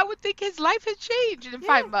somebody. I would think his life had changed in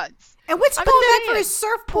 5 months. And what's going back for his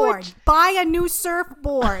surfboard? Buy a new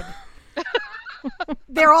surfboard.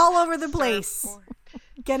 They're all over the place.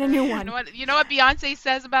 Get a new one. You know what Beyonce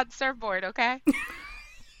says about the surfboard, okay?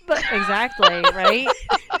 Exactly, right?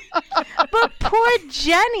 But poor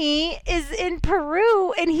Jenny is in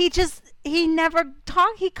Peru and he never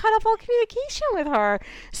talked. He cut off all communication with her.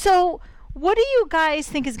 So what do you guys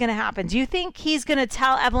think is going to happen? Do you think he's going to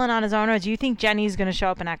tell Evelyn on his own, or do you think Jenny's going to show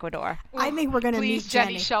up in Ecuador? I think we're going to meet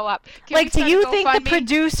Jenny. Show up. Do you think the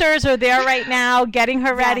producers are there right now getting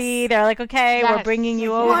her ready? They're like, okay, we're bringing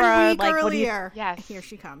you over. 1 week earlier. Yes. Here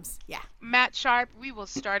she comes. Yeah. Matt Sharp, we will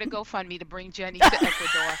start a GoFundMe to bring Jenny to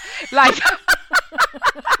Ecuador.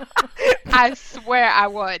 I swear I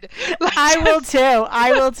would. I will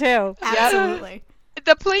too. Absolutely.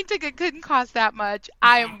 the plane ticket couldn't cost that much,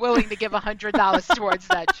 I am willing to give $100 towards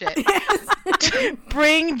that shit.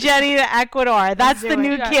 Bring Jenny to Ecuador. That's the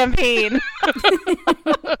new campaign.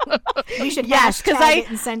 We should because it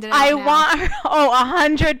and send it out now. want her. Oh,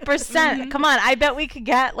 100%. Come on, I bet we could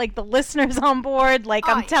get like the listeners on board. Like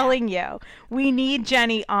I'm telling you, we need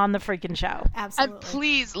Jenny on the freaking show. Absolutely. And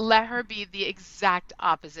please let her be the exact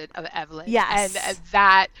opposite of Evelyn. Yes. And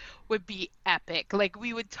that would be epic. Like,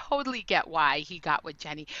 we would totally get why he got with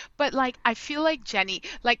Jenny. But, like, I feel like Jenny,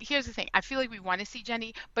 like, here's the thing. I feel like we want to see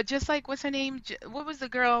Jenny, but just like, what's her name? What was the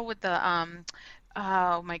girl with the,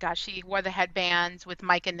 oh my gosh, she wore the headbands with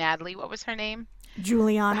Mike and Natalie. What was her name?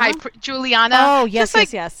 Juliana. Juliana. Oh, yes,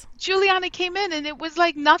 just yes. Juliana came in and it was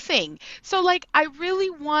like nothing. So, like, I really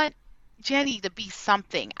want Jenny to be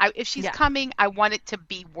something. If she's coming, I want it to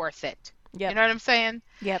be worth it. Yep. You know what I'm saying?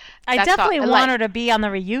 Yep. I definitely want her to be on the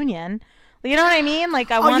reunion. You know what I mean? Like,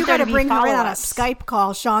 I want there to be bring her in on a follow-ups. Skype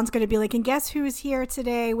call. Sean's going to be like, and guess who's here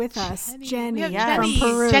today with us? Jenny from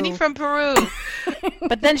Peru. Jenny from Peru.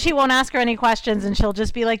 But then she won't ask her any questions, and she'll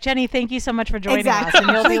just be like, Jenny, thank you so much for joining us. And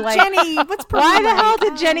you'll be like, Jenny, what's Peru? Why the hell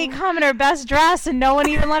did Jenny come in her best dress and no one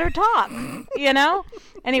even let her talk? You know?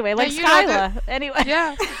 Anyway, like Skyla. Anyway.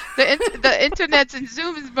 Yeah. The internets and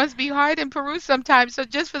Zooms must be hard in Peru sometimes. So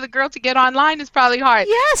just for the girl to get online is probably hard.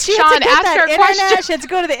 Yes, she Sean, had to get ask that her internet. question. She had to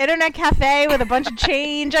go to the internet cafe with a bunch of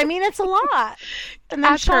change. I mean, it's a lot. And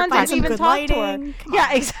then Ask her, Sean find didn't even some talk good to her. lighting.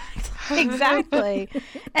 Yeah, exactly. Exactly.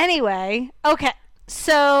 Anyway, okay.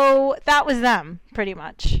 So that was them, pretty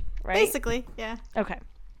much, right? Basically, yeah. Okay.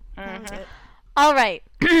 That's it. All right.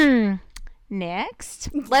 Next,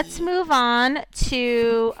 let's move on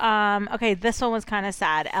to okay, this one was kind of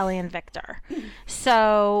sad, Ellie and Victor.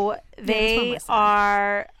 So they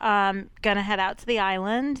are gonna head out to the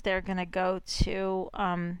island. They're gonna go to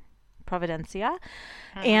Providencia,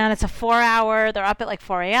 and it's a 4-hour, they're up at like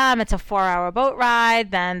 4 a.m. It's a 4-hour boat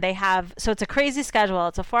ride. Then they have, so it's a crazy schedule.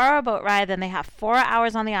 It's a 4-hour boat ride, then they have 4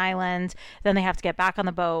 hours on the island, then they have to get back on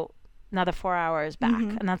the boat, another 4 hours back.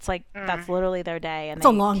 And that's like, that's literally their day. And it's a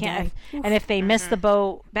long day. And if they miss the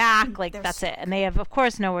boat back, like that's it. And they have, of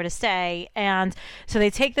course, nowhere to stay. And so they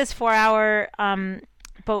take this 4-hour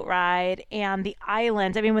boat ride, and the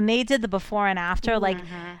island, I mean, when they did the before and after, like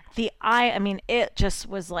I mean, it just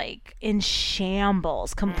was like in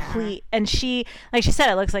shambles, complete. And she, like she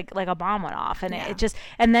said, it looks like a bomb went off, and it just,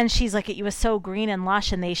 and then she's like, it was so green and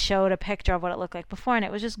lush, and they showed a picture of what it looked like before, and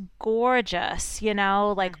it was just gorgeous, you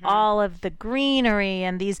know, like all of the greenery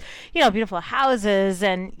and these, you know, beautiful houses,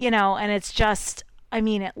 and, you know, and it's just, I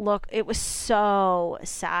mean, it was so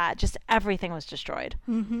sad. Just everything was destroyed.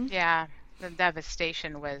 Yeah. The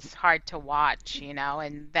devastation was hard to watch, you know,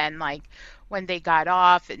 and then like when they got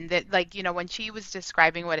off, and that, like, you know, when she was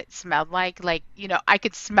describing what it smelled like, you know, I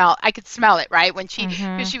could smell it, right? When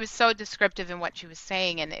because she was so descriptive in what she was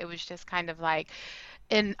saying, and it was just kind of like,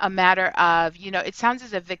 in a matter of, you know, it sounds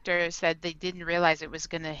as if Victor said they didn't realize it was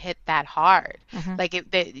going to hit that hard. Like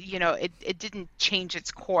you know, it didn't change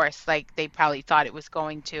its course like they probably thought it was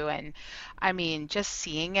going to. And I mean, just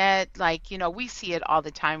seeing it, like, you know, we see it all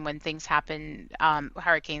the time when things happen,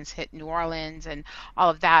 hurricanes hit New Orleans and all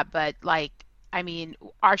of that. But like, I mean,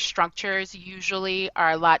 our structures usually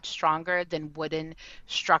are a lot stronger than wooden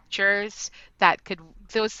structures that could,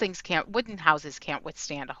 wooden houses can't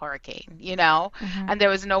withstand a hurricane, you know, and there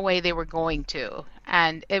was no way they were going to.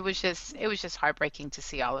 And it was just heartbreaking to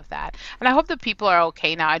see all of that. And I hope the people are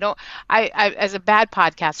okay now. I as a bad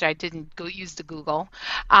podcaster, I didn't use the Google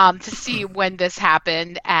to see when this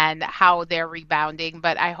happened and how they're rebounding,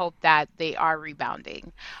 but I hope that they are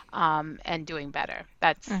rebounding and doing better.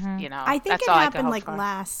 That's, you know, I think that's it all happened I like can hope for.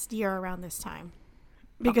 last year around this time,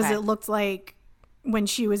 because it looked like when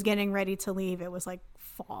she was getting ready to leave, it was like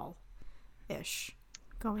fall-ish,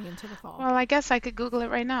 going into the fall. Well, I guess I could Google it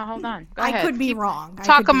right now. Hold on. Go ahead. I could be wrong.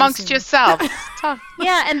 Talk amongst yourselves. Talk.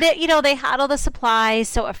 Yeah, and they, you know, they had all the supplies,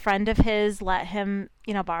 so a friend of his let him,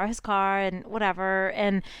 you know, borrow his car and whatever,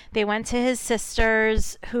 and they went to his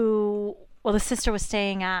sister's, who, well, the sister was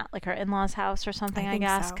staying at like her in-laws' house or something, I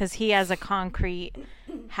guess, because he has a concrete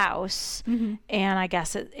house, and I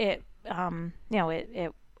guess it you know,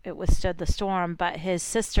 it withstood the storm, but his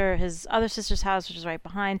other sister's house, which is right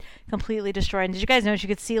behind, completely destroyed. And did you guys notice you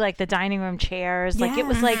could see like the dining room chairs? Like it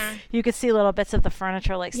was like you could see little bits of the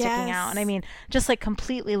furniture like sticking out. And I mean, just like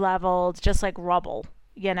completely leveled, just like rubble,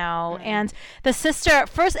 you know. And the sister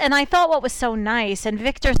first, and I thought what was so nice, and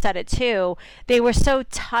Victor said it too, they were so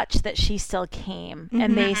touched that she still came.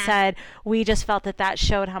 And they said, we just felt that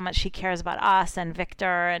showed how much she cares about us and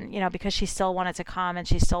Victor, and, you know, because she still wanted to come and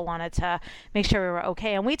she still wanted to make sure we were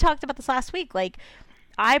okay. And we talked about this last week, like,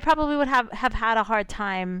 I probably would have had a hard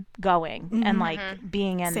time going and like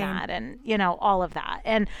being in Same. that and, you know, all of that.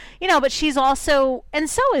 And, you know, but she's also, and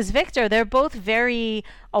so is Victor. They're both very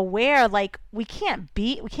aware, like, we can't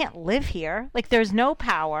live here. Like, there's no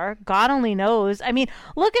power. God only knows. I mean,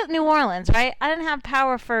 look at New Orleans, right? I didn't have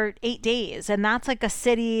power for 8 days. And that's like a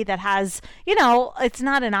city that has, you know, it's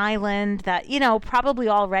not an island that, you know, probably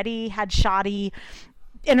already had shoddy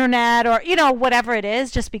internet or, you know, whatever it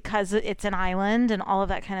is, just because it's an island and all of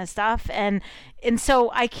that kind of stuff. And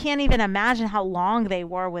so I can't even imagine how long they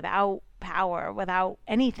were without power, without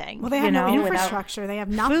anything. Well, they have no infrastructure. They have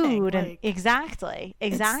nothing. Food and exactly.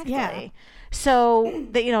 So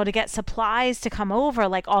that, you know, to get supplies to come over,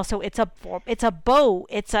 like, also it's a boat.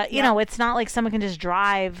 It's a, you know, it's not like someone can just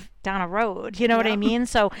drive down a road. You know what I mean?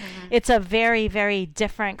 So it's a very, very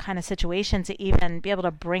different kind of situation to even be able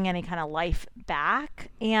to bring any kind of life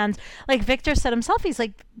back. And like Victor said himself, he's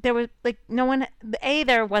like, there was like no one,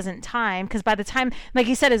 there wasn't time, because by the time, like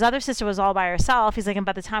he said, his other sister was all by herself. He's like, and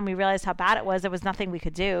by the time we realized how bad it was, there was nothing we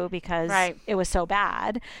could do because it was so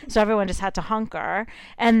bad. So everyone just had to hunker.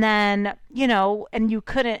 And then, you know, and you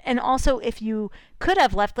couldn't, and also if you could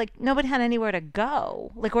have left, like, nobody had anywhere to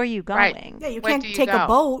go. Like, where are you going? Yeah, you can't take a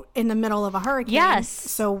boat in the middle of a hurricane. Yes.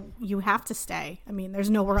 So you have to stay. I mean, there's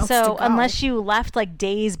nowhere else to go. So unless you left like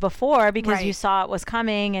days before because you saw it was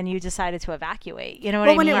coming and you decided to evacuate. You know what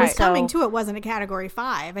I mean? When it was coming too, it wasn't a Category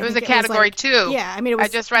 5. It was a Category 2. Yeah, I mean, it was. I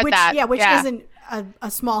just read that. Yeah, which isn't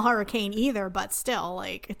a small hurricane either, but still,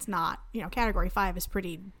 like, it's not, you know, Category 5 is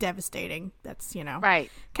pretty devastating. That's, you know.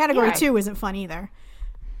 Right. Category 2 isn't fun either.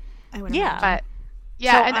 I would imagine. But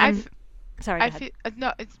yeah, so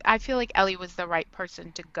I feel like Ellie was the right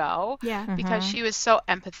person to go. Yeah. Because she was so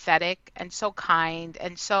empathetic and so kind,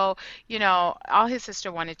 and so, you know, all his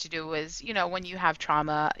sister wanted to do was, you know, when you have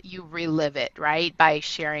trauma, you relive it, right? By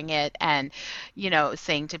sharing it and, you know,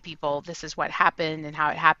 saying to people, this is what happened and how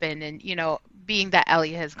it happened. And, you know, being that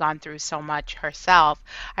Ellie has gone through so much herself,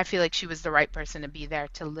 I feel like she was the right person to be there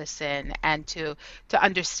to listen and to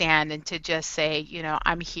understand and to just say, you know,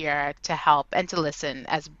 I'm here to help and to listen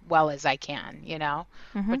as well as I can, you know,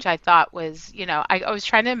 which I thought was, you know, I was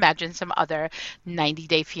trying to imagine some other 90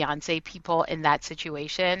 Day Fiance people in that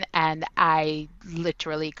situation, and I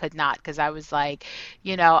literally could not, because I was like,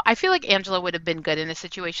 you know, I feel like Angela would have been good in a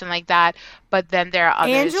situation like that, but then there are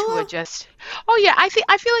others who are just, I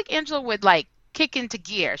feel like Angela would like kick into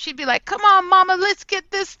gear. She'd be like, come on, mama, let's get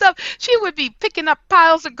this stuff. She would be picking up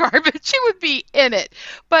piles of garbage. She would be in it.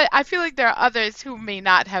 But I feel like there are others who may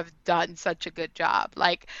not have done such a good job.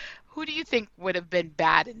 Like, who do you think would have been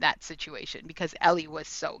bad in that situation? Because Ellie was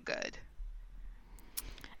so good.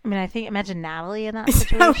 I mean, imagine Natalie in that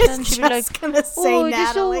situation. She'd be like, gonna say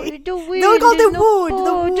Natalie. The wood,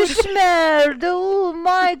 the smell,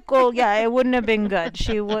 Michael. Yeah, it wouldn't have been good.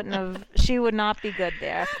 She would not be good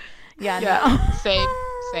there. Yeah, no.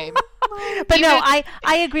 Same. But no,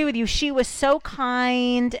 I agree with you. She was so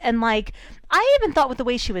kind, and like, I even thought with the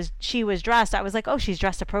way she was dressed, I was like, oh, she's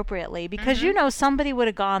dressed appropriately, because you know, somebody would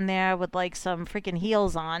have gone there with like some freaking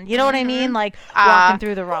heels on. You know what I mean? Like walking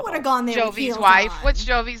through the rubble. Would have gone there with Jovi's heels wife. on. What's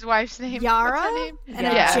Jovi's wife's name? Yara. What's her name? And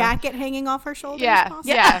a jacket hanging off her shoulders.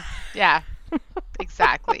 Yeah.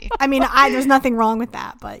 Exactly. I mean, there's nothing wrong with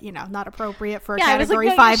that, but, you know, not appropriate for a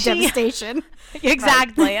Category 5 devastation.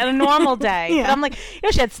 Exactly. On a normal day. But I'm like, you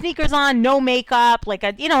know, she had sneakers on, no makeup, like,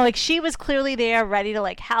 you know, like she was clearly there ready to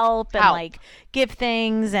like help and like give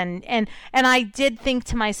things. And I did think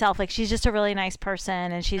to myself, like, she's just a really nice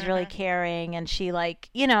person, and she's really caring, and she, like,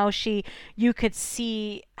 you know, you could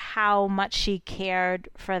see how much she cared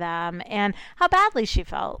for them and how badly she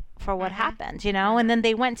felt for what happened, you know. And then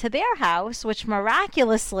they went to their house, which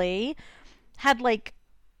miraculously had like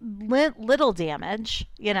little damage,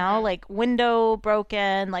 you know, like window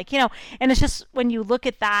broken, like, you know. And it's just, when you look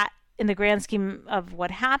at that in the grand scheme of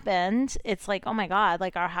what happened, it's like, oh my God,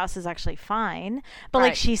 like our house is actually fine. But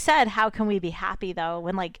like she said, how can we be happy though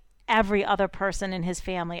when like every other person in his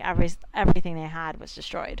family, everything they had was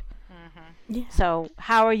destroyed? Yeah. So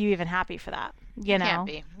how are you even happy for that? You know? Can't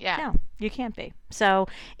be. Yeah. No, you can't be. So,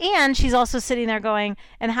 and she's also sitting there going,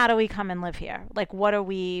 and how do we come and live here? Like,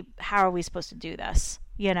 how are we supposed to do this?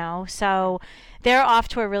 You know? So they're off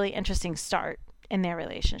to a really interesting start in their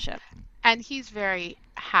relationship. And he's very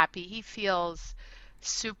happy. He feels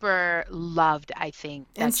super loved, I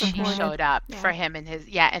think, that she showed up for him in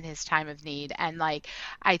his time of need. And like,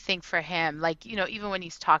 I think for him, like, you know, even when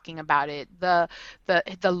he's talking about it, the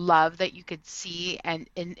love that you could see and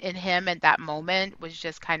in him at that moment was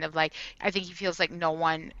just kind of like, I think he feels like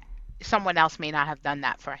someone else may not have done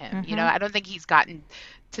that for him. You know, I don't think he's gotten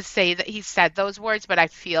to say that he said those words, but I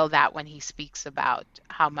feel that when he speaks about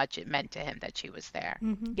how much it meant to him that she was there.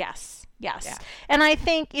 Yes, Yeah. yes. And I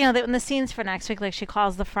think, that in the scenes for next week, like she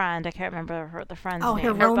calls the friend, I can't remember the friend's Oh, name.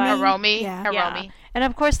 Hiromi. Yeah. Hiromi. And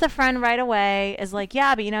of course the friend right away is like,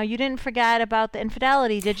 yeah, but you didn't forget about the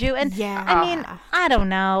infidelity, did you? And Yeah. I mean, I don't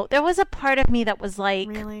know. There was a part of me that was like,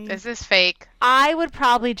 Really? Is this fake? I would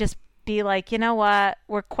probably just be like, you know what?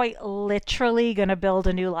 We're quite literally going to build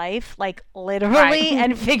a new life, like literally Right.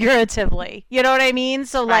 and figuratively. You know what I mean?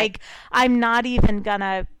 So Right. like, I'm not even going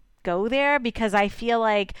to go there because I feel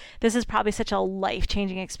like this is probably such a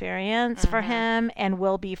life-changing experience for him and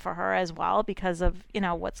will be for her as well because of,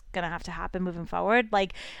 what's going to have to happen moving forward.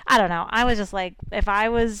 Like, I don't know. I was just like, if I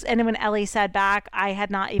was, and when Ellie said back, I had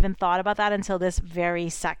not even thought about that until this very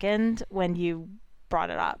second when you brought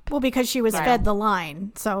it up. Well, because she was Right. fed the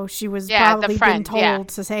line. So she was Yeah, the probably friend, been told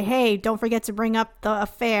to say, hey, don't forget to bring up the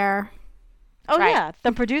affair. Oh Right. yeah,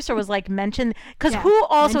 the producer was like mentioned because Yeah, who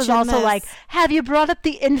also is mention also this. like, have you brought up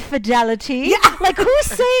the infidelity? Yeah. Like who's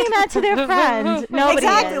saying that to their friend? Nobody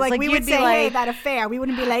Exactly. is. Like we you'd would be say, hey, like, that affair. We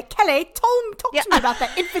wouldn't be like, Kelly, talk to me about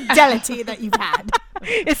that infidelity that you've had.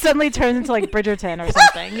 it suddenly turns into like Bridgerton or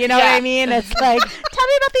something. You know what Yeah. I mean? It's like, tell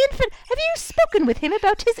me about the infant. Have you spoken with him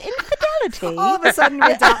about his infidelity? All of a sudden,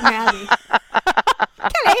 we're Downton Abbey.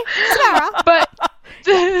 Kelly, Sarah. But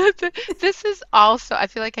this is also, I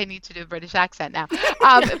feel like I need to do a British accent now.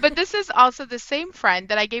 But this is also the same friend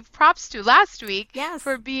that I gave props to last week Yes.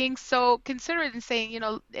 for being so considerate and saying,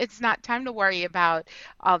 it's not time to worry about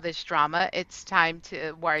all this drama. It's time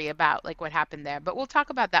to worry about like what happened there. But we'll talk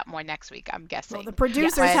about that more next week, I'm guessing. Well, the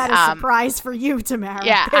producers When, had a surprise for you, Tamara.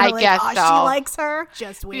 yeah, They were I like, guess oh, she so. likes her.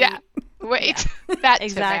 Just wait. Yeah. Wait. That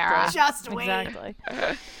Exactly. Tamara. Just wait. Exactly.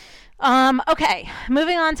 Okay,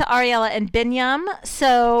 moving on to Ariella and Binyam.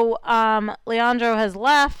 So Leandro has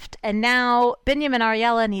left, and now Binyam and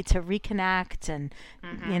Ariella need to reconnect, and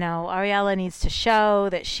Ariella needs to show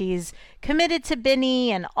that she's committed to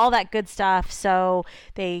Binny and all that good stuff. So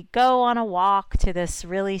they go on a walk to this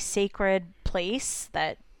really sacred place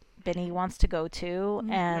that Binny wants to go to,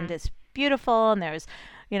 and it's beautiful, and there's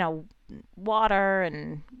water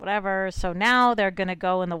and whatever. So now they're going to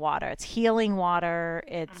go in the water. It's healing water.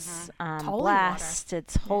 It's holy blessed.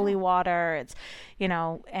 It's holy water. It's,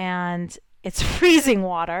 and it's freezing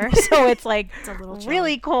water. So it's like a little chilly.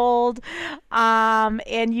 really cold.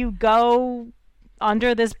 And you go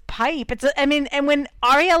under this pipe. And when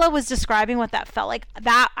Ariella was describing what that felt like,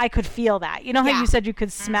 that I could feel that. You know how Yeah. you said you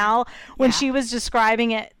could smell when Yeah. she was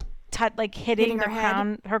describing it, like hitting her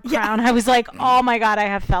head. her Yeah. crown. I was like, oh my God, I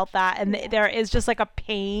have felt that. And there is just like a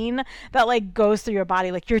pain that like goes through your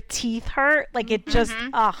body. Like your teeth hurt. Like it just,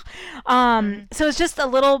 So it's just a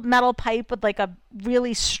little metal pipe with like a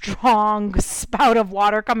really strong spout of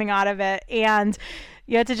water coming out of it. And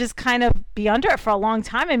you had to just kind of be under it for a long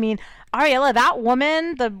time. I mean, Ariella, that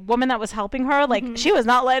woman, the woman that was helping her, like she was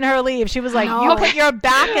not letting her leave. She was like, No. you put your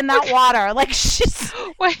back in that water. Like she's,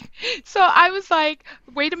 Wait, so I was like,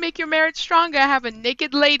 way to make your marriage stronger. Have a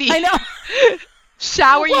naked lady I know.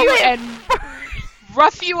 shower you wait. and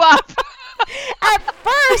rough you up. At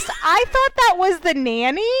first, I thought that was the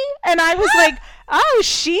nanny, and I was like, "Oh,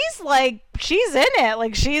 she's in it.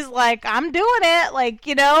 Like she's like, I'm doing it. Like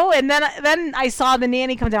And then I saw the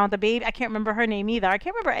nanny come down with the baby. I can't remember her name either. I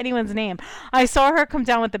can't remember anyone's name. I saw her come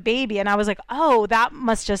down with the baby, and I was like, oh, that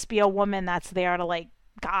must just be a woman that's there to like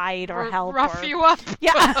guide or help rough or you up.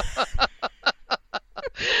 yeah."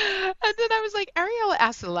 And then I was like, Ariel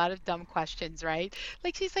asked a lot of dumb questions, right?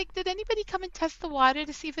 Like she's like, did anybody come and test the water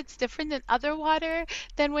to see if it's different than other water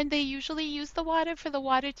than when they usually use the water for the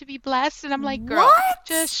water to be blessed? And I'm like, girl, What?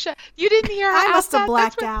 just you didn't hear her I ask must have that?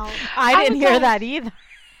 blacked That's what- out. I I didn't was hear like- that either.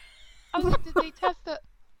 I was like, did they test the?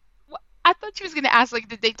 I thought she was going to ask, like,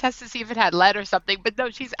 did they test to see if it had lead or something? But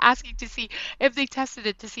no, she's asking to see if they tested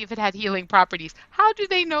it to see if it had healing properties. How do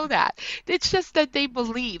they know that? It's just that they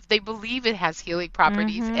believe. They believe it has healing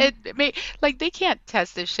properties. It may, like, they can't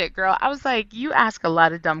test this shit, girl. I was like, you ask a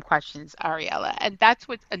lot of dumb questions, Ariella. And that's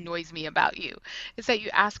what annoys me about you, is that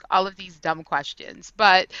you ask all of these dumb questions.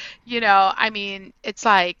 But, I mean, it's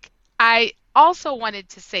like, I also wanted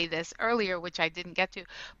to say this earlier, which I didn't get to,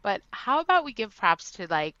 but how about we give props to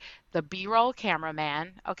like the B-roll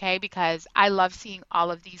cameraman, okay, because I love seeing all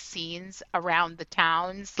of these scenes around the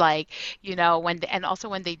towns, like, and also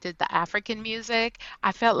when they did the African music,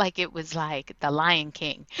 I felt like it was like the Lion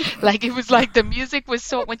King. Like it was like the music was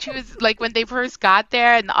so, when she was like, when they first got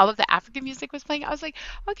there and all of the African music was playing, I was like,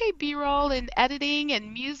 okay, B-roll and editing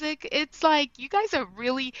and music, it's like you guys are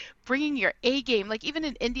really bringing your A game. Like even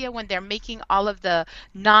in India when they're making all of the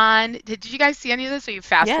naan, did you guys see any of this? Or you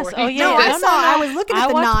fast Yes. forwarding Oh, through yeah. No, I this? saw. I was looking at I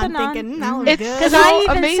the watched the naan, naan. thinking that was It's good. Because so I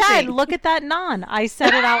even amazing. said, look at that naan. I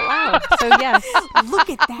said it out loud. So yes. Look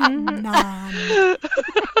at that naan.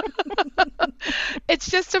 It's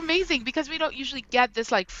just amazing because we don't usually get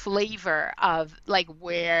this like flavor of like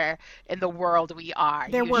where in the world we are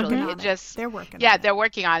They're usually. working It on it. just They're working yeah, on it. they're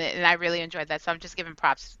working on it and I really enjoyed that. So I'm just giving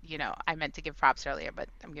props, I meant to give props earlier, but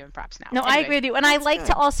I'm giving props now. No, I Anyway, agree with you. And I like to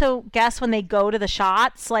good. also guess when they go to the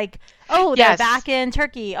shots, like, oh, they're Yes. back in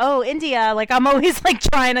Turkey. Oh, India. Like, I'm always like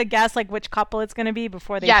trying to guess like which couple it's going to be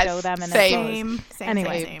before they Yes, show them. And same. then Same.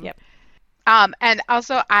 anyway, Same. yep. And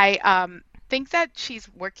also I think that she's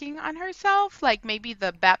working on herself, like maybe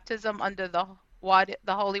the baptism under the water,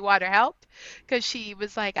 the holy water helped, because she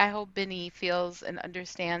was like, I hope Benny feels and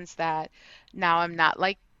understands that now I'm not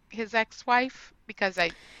like his ex-wife because I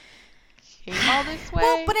came all this way.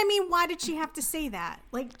 Well, but I mean, why did she have to say that?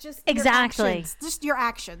 Like, just Exactly. Your actions. Just your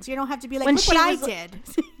actions. You don't have to be like, When look she what I was- did.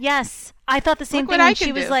 Yes, I thought the same Look thing what I when she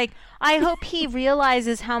can was do. like, I hope he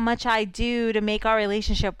realizes how much I do to make our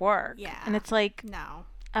relationship work. Yeah. And it's like, No.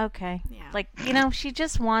 okay. Yeah. Like, she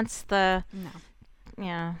just wants the, No.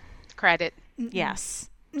 yeah, Credit. yes.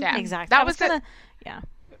 Yeah, Exactly. That I was gonna, yeah.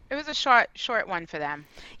 it was a short one for them.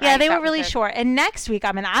 Yeah, right? they That were was really it. short. And next week,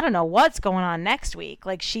 I mean, I don't know what's going on next week.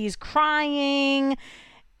 Like she's crying.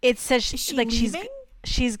 It says Is she like leaving?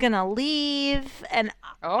 she's gonna leave, and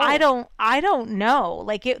Oh. I don't know.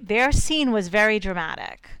 Like their scene was very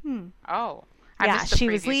dramatic. Oh. I Yeah, missed the she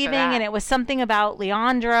was previews for leaving, that. and it was something about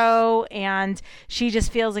Leandro, and she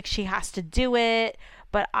just feels like she has to do it.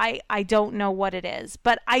 But I don't know what it is.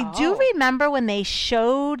 But I do Oh. remember when they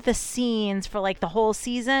showed the scenes for like the whole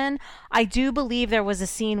season, I do believe there was a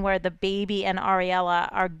scene where the baby and Ariella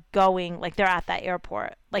are going, like they're at that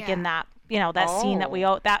airport, like in Yeah. that, that scene that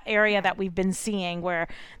Oh. that area that we've been seeing where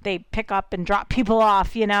they pick up and drop people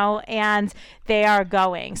off, and they are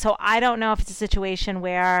going. So I don't know if it's a situation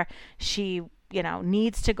where she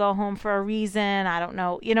needs to go home for a reason. I don't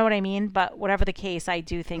know. You know what I mean? But whatever the case, I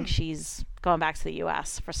do think she's going back to the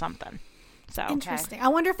U.S. for something. So Interesting. I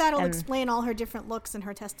wonder if that'll And- explain all her different looks and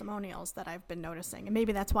her testimonials that I've been noticing. And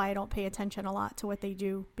maybe that's why I don't pay attention a lot to what they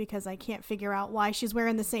do, because I can't figure out why she's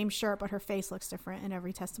wearing the same shirt, but her face looks different in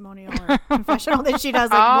every testimonial or confessional that she does.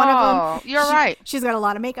 Like one of them, You're right. she's got a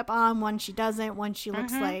lot of makeup on. One she doesn't. One she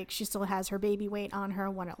looks like she still has her baby weight on her.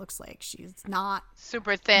 One it looks like she's not.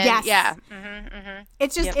 Super thin. Yes. Yeah.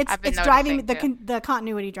 It's just Yep. I've been it's driving me, noticing, the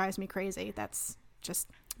continuity drives me crazy. That's just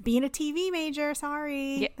being a TV major.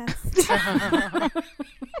 Sorry. Yeah. That's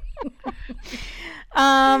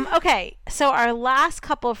Okay, so our last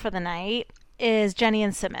couple for the night is Jenny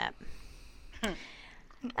and Sumit.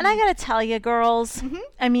 And I gotta tell you, girls,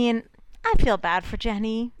 I mean, I feel bad for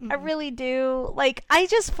Jenny. I really do. Like, I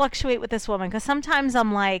just fluctuate with this woman because sometimes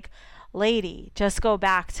I'm like, lady, just go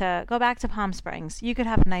back to Palm Springs. You could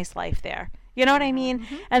have a nice life there. You know what I mean?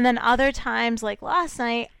 And then other times, like last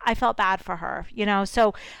night, I felt bad for her,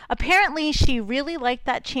 So apparently she really liked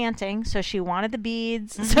that chanting. So she wanted the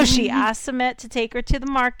beads. So she asked Sumit to take her to the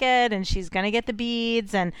market and she's going to get the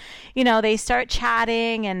beads. And, they start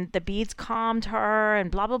chatting and the beads calmed her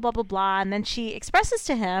and blah, blah, blah, blah, blah. And then she expresses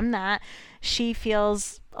to him that she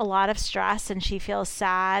feels a lot of stress and she feels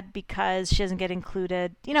sad because she doesn't get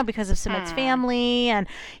included, because of Sumit's family. And,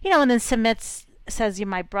 and then Sumit says,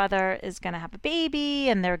 my brother is going to have a baby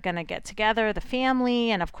and they're going to get together, the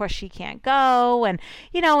family, and of course she can't go. And,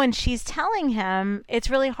 and she's telling him, it's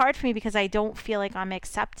really hard for me because I don't feel like I'm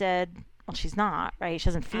accepted. Well, she's not, right? She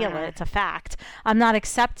doesn't feel it. It's a fact. I'm not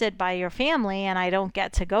accepted by your family and I don't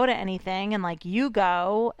get to go to anything. And like you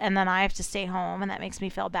go and then I have to stay home and that makes me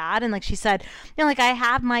feel bad. And like she said, like I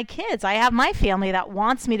have my kids, I have my family that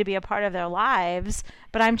wants me to be a part of their lives,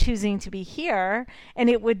 but I'm choosing to be here. And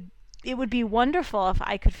it would be wonderful if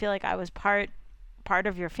I could feel like I was part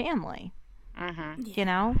of your family,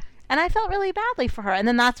 And I felt really badly for her. And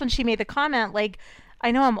then that's when she made the comment, like, I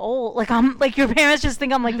know I'm old. Like, I'm like, your parents just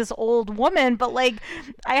think I'm like this old woman, but like,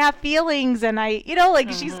 I have feelings and I,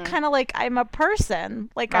 like, she's kind of like, I'm a person.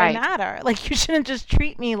 Like, I Right. matter. Like, you shouldn't just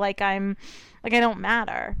treat me like I don't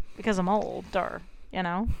matter because I'm old or,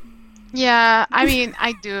 Yeah, I mean,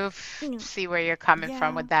 I do see where you're coming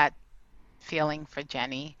from with that feeling for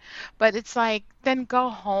Jenny. But it's like, then go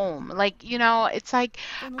home. Like, it's like,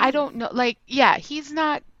 Then I leave. don't know. Like, yeah, he's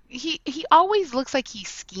not, he always looks like he's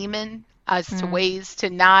scheming as to Mm. ways to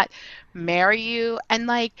not marry you. And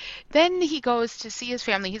like, then he goes to see his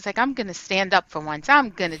family. He's like, I'm going to stand up for once. I'm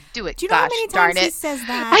going to do it. Do you know how Gosh many darn times he it. says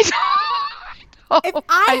that? I If know.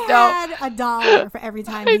 I I know. had $1 for every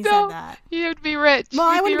time I he said know. that. You'd be rich. Well,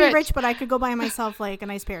 I You'd wouldn't be rich, but I could go buy myself like a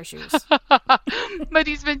nice pair of shoes. But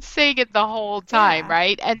he's been saying it the whole time, Yeah.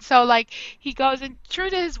 right? And so, like, he goes and true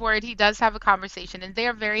to his word, he does have a conversation, and they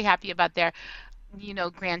are very happy about their,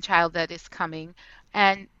 grandchild that is coming.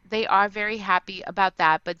 And they are very happy about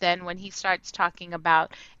that. But then when he starts talking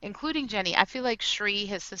about including Jenny, I feel like Shri,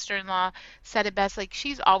 his sister-in-law, said it best, like,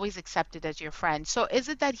 she's always accepted as your friend. So is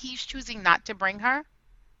it that he's choosing not to bring her?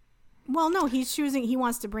 Well, no, he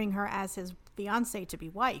wants to bring her as his fiance to be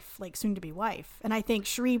wife, like soon to be wife. And I think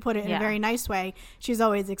Shri put it in a Yeah. very nice way. She's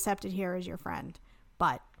always accepted here as your friend,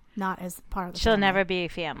 but not as part of the She'll family. never be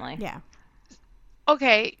family. Yeah.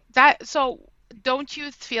 Okay, so don't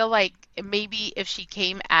you feel like maybe if she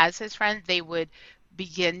came as his friend, they would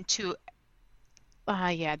begin to,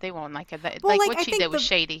 yeah, they won't like it. Well, Like like, what I she think did was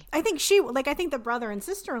shady. I think I think the brother and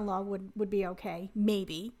sister-in-law would be okay,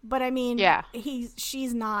 maybe. But I mean, Yeah.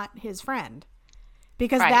 she's not his friend.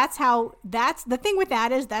 Because Right. that's the thing with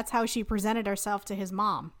that is that's how she presented herself to his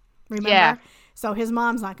mom. Remember? Yeah. So his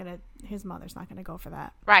mother's not gonna go for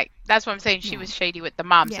that. Right. That's what I'm saying. She Yeah. was shady with the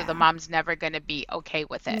mom, so Yeah. the mom's never going to be okay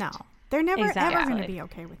with it. No. They're never ever gonna Exactly. be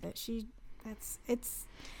okay with it. It's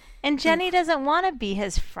And Jenny doesn't want to be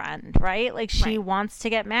his friend, right? Like she Right. wants to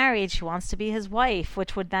get married. She wants to be his wife,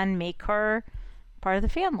 which would then make her part of the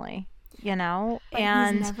family, but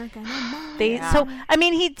And he's never gonna marry. they Yeah. so I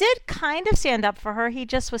mean he did kind of stand up for her. He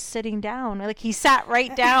just was sitting down. Like he sat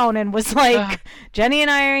right down and was like, Jenny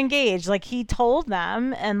and I are engaged. Like he told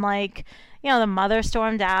them and like the mother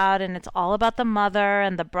stormed out and it's all about the mother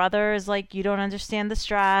and the brother is like, you don't understand the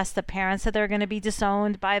stress. The parents said they're going to be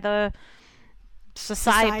disowned by the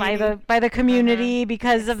society by the community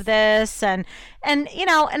because of this and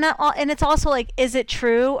it's also like, is it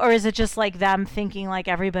true or is it just like them thinking like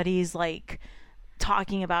everybody's like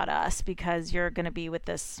talking about us because you're going to be with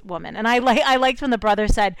this woman? And I liked when the brother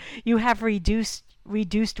said you have reduced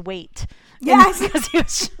weight. Yes. Because he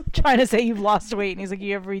was trying to say you've lost weight and he's like,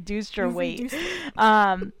 you have reduced your You've weight.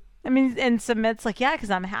 reduced I mean, and Submit's like, yeah,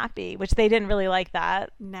 because I'm happy, which they didn't really like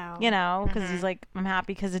that. No. Because he's like, I'm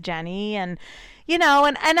happy because of Jenny. And,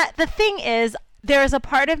 and the thing is, there's a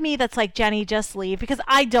part of me that's like, Jenny, just leave. Because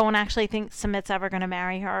I don't actually think Submit's ever going to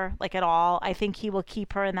marry her, like at all. I think he will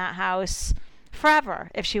keep her in that house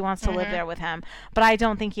forever if she wants to live there with him. But I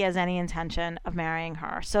don't think he has any intention of marrying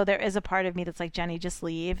her. So there is a part of me that's like, Jenny, just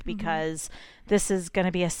leave because this is going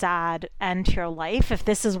to be a sad end to your life if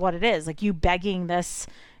this is what it is. Like you begging this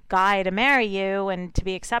guy to marry you and to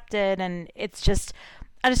be accepted, and I just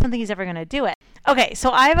don't think he's ever going to do it. Okay,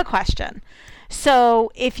 so I have a question.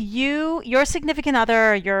 So if your significant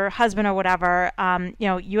other, your husband or whatever,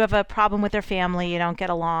 you have a problem with their family, you don't get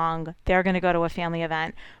along, they're going to go to a family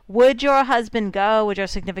event. Would your husband go? Would your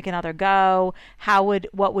significant other go?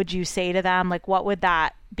 What would you say to them? Like, what would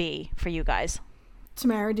that be for you guys?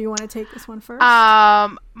 Tamara, do you want to take this one first?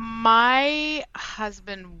 My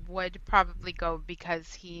husband would probably go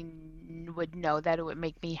because he would know that it would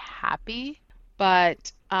make me happy,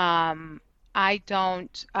 but I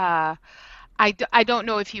don't I don't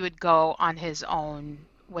know if he would go on his own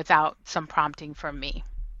without some prompting from me,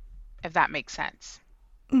 if that makes sense.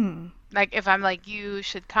 Like if I'm like, you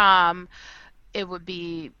should come, it would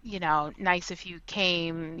be, nice if you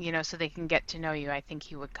came, so they can get to know you. I think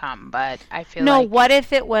he would come, but I feel No, like what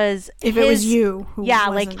if it was if it was you who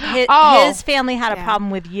like wasn't- his family had a Yeah. problem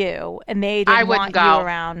with you and they I didn't wouldn't want you go.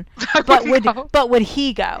 around. I But wouldn't go. would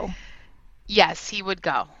he go? Yes, he would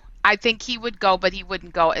go. I think he would go, but he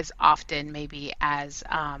wouldn't go as often, maybe as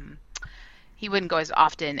he wouldn't go as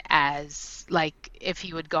often as like if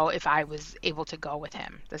he would go if I was able to go with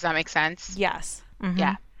him. Does that make sense? Yes. Mm-hmm.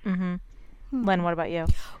 Yeah. Mm-hmm. Len, what about you?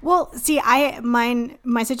 Well, see,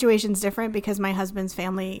 my situation's different because my husband's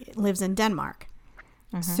family lives in Denmark.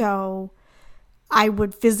 So I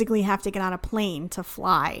would physically have to get on a plane to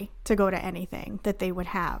fly to go to anything that they would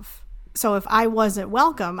have. So if I wasn't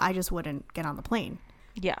welcome, I just wouldn't get on the plane.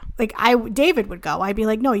 Yeah. Like David would go. I'd be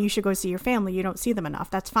like, no, you should go see your family. You don't see them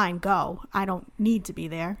enough. That's fine. Go. I don't need to be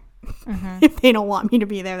there. If they don't want me to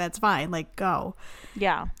be there, that's fine. Like, go.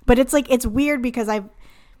 Yeah. But it's like, it's weird because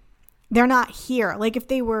they're not here. Like if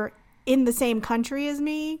they were in the same country as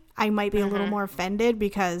me, I might be a little more offended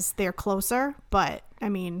because they're closer. But I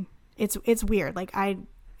mean, it's weird. Like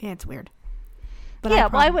it's weird. But yeah,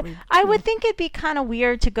 well, I yeah. would think it'd be kind of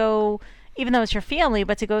weird to go, even though it's your family,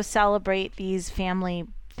 but to go celebrate these family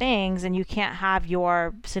things and you can't have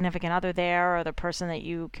your significant other there or the person that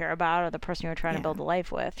you care about or the person you're trying to build a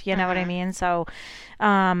life with. You know what I mean? So,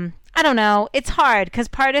 I don't know. It's hard because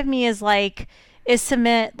part of me is like, is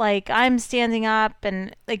Sumit like, I'm standing up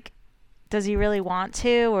and like, does he really want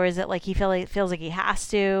to, or is it like he feels like he has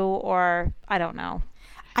to, or I don't know.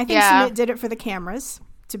 I think Sumit did it for the cameras,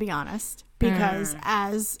 to be honest, because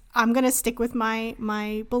as I'm going to stick with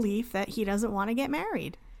my belief that he doesn't want to get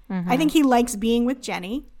married. I think he likes being with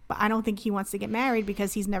Jenny, but I don't think he wants to get married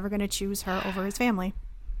because he's never going to choose her over his family.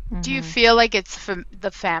 Do you feel like it's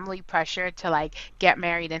the family pressure to like get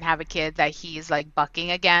married and have a kid that he's like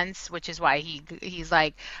bucking against, which is why he's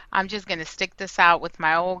like, I'm just gonna stick this out with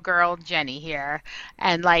my old girl Jenny here,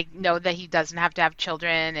 and like know that he doesn't have to have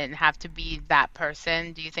children and have to be that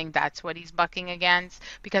person? Do you think that's what he's bucking against?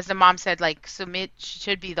 Because the mom said like Sumit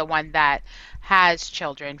should be the one that has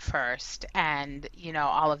children first, and you know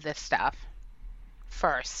all of this stuff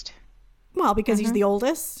first. Well, because he's the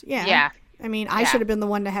oldest. Yeah. I mean, I should have been the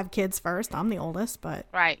one to have kids first. I'm the oldest, but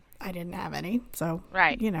I didn't have any. So,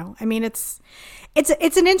 you know, I mean, it's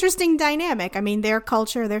an interesting dynamic. I mean, their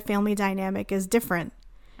culture, their family dynamic is different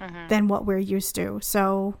than what we're used to.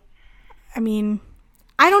 So, I mean,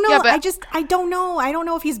 I don't know. Yeah, I don't know. I don't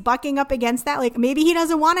know if he's bucking up against that. Like, maybe he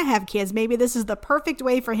doesn't want to have kids. Maybe this is the perfect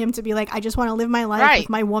way for him to be like, I just want to live my life with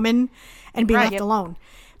my woman and be left alone.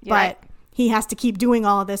 But he has to keep doing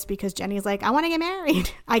all of this because Jenny's like, I want to get married.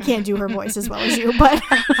 I can't do her voice as well as you, but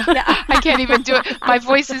I can't even do it. My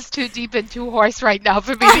voice is too deep and too hoarse right now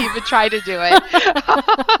for me to even try to do it.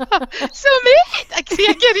 So I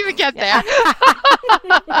can't even get there.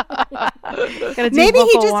 Maybe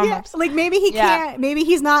he just maybe he can't. Maybe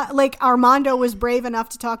he's not like Armando was brave enough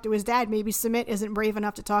to talk to his dad. Maybe Sumit isn't brave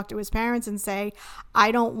enough to talk to his parents and say,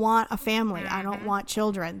 I don't want a family. I don't want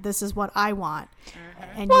children. This is what I want.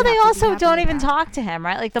 And well, they also don't even talk to him,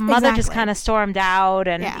 right? Like the mother just kind of stormed out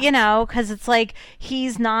and, you know, because it's like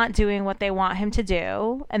he's not doing what they want him to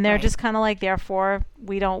do. And they're just kind of like, therefore,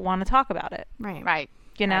 we don't want to talk about it. Right.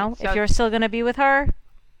 You know, if you're still going to be with her,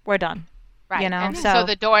 we're done. Right. You know, and so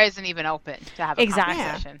the door isn't even open to have a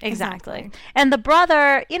conversation. Exactly. And the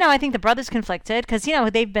brother, you know, I think the brother's conflicted because, you know,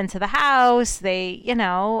 they've been to the house, you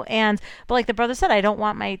know, but like the brother said, I don't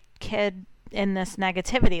want my kid in this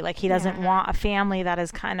negativity. Like he doesn't want a family that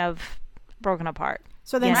is kind of broken apart.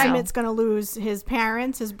 So then Sumit's going to lose his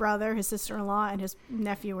parents, his brother, his sister-in-law, and his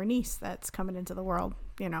nephew or niece that's coming into the world,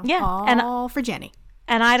 you know, all for Jenny.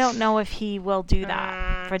 And I don't know if he will do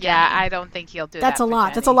that for Jenny. Yeah, I don't think he'll do that. That's a lot.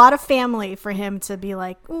 Jenny. That's a lot of family for him to be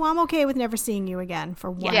like, oh, I'm okay with never seeing you again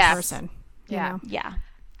for one person. You know? Yeah.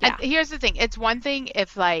 And here's the thing. It's one thing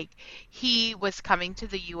if like he was coming to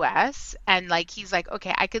the US and like he's like,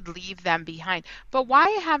 okay, I could leave them behind. But why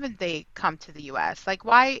haven't they come to the US? Like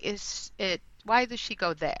why does she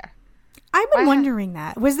go there? I've been wondering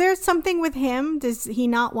that. Was there something with him? Does he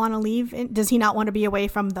not want to leave? Does he not want to be away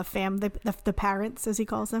from the the parents, as he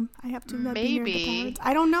calls them? I have to be near the parents.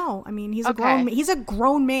 I don't know. I mean, he's a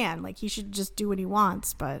grown man. Like he should just do what he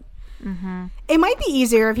wants. But it might be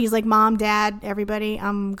easier if he's like, Mom, Dad, everybody,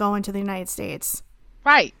 I'm going to the United States.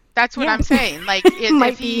 Right. That's what I'm saying. Like it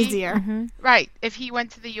might be easier. Right. If he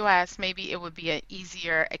went to the US, maybe it would be an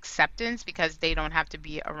easier acceptance because they don't have to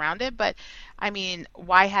be around it. But I mean,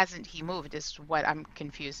 why hasn't he moved is what I'm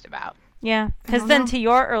confused about. Yeah. Because then to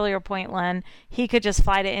your earlier point, Len, he could just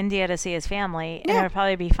fly to India to see his family and it would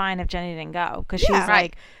probably be fine if Jenny didn't go. Because she's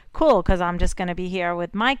like, cool, because I'm just going to be here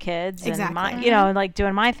with my kids and my, you know, like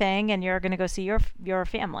doing my thing, and you're going to go see your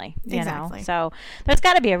family, you know. So there's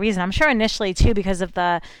got to be a reason. I'm sure initially too, because of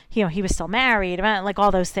the, you know, he was still married, like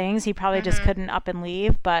all those things. He probably just couldn't up and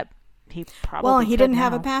leave, but he probably he didn't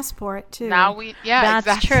have a passport too. Now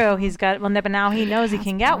that's true. He's got but now he knows he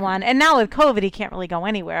can get one, and now with COVID, he can't really go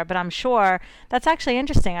anywhere. But I'm sure that's actually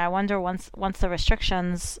interesting. I wonder once the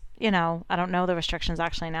restrictions, you know, I don't know the restrictions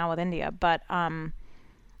actually now with India, but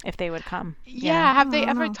if they would come. Yeah, have they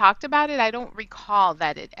ever talked about it? I don't recall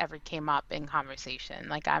that it ever came up in conversation.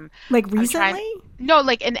 Like recently? No,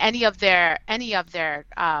 like in any of their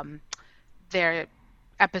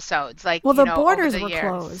episodes. Like the borders were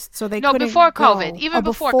closed, so they couldn't before go. COVID, even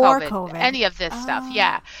before COVID, any of this stuff.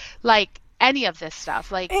 Yeah, like any of this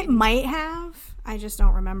stuff. Like it might have. I just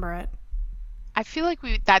don't remember it. I feel like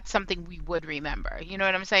that's something we would remember. You know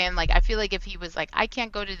what I'm saying? Like I feel like if he was like, I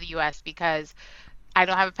can't go to the U.S. because I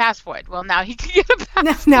don't have a passport. Well, now he can get a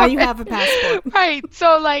passport. Now you have a passport. Right.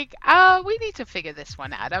 So like, we need to figure this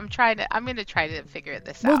one out. I'm going to try to figure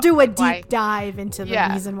this out. We'll do a like, deep dive into the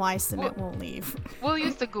reason why Sumit won't leave. We'll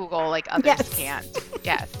use the Google like others can't.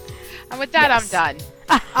 Yes. And with that, I'm done.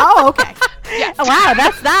 Oh, okay. Yes. Wow,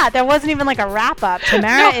 that's that. There wasn't even like a wrap up.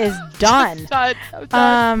 Tamara is done. I'm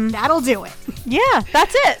done. That'll do it. Yeah,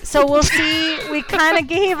 that's it. So we'll see. We kind of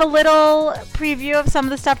gave a little preview of some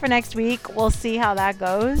of the stuff for next week. We'll see how that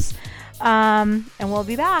goes. And we'll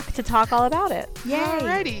be back to talk all about it. Yay.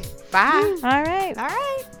 Alrighty. Bye. All right. All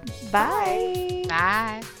right. Bye.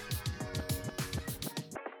 Bye.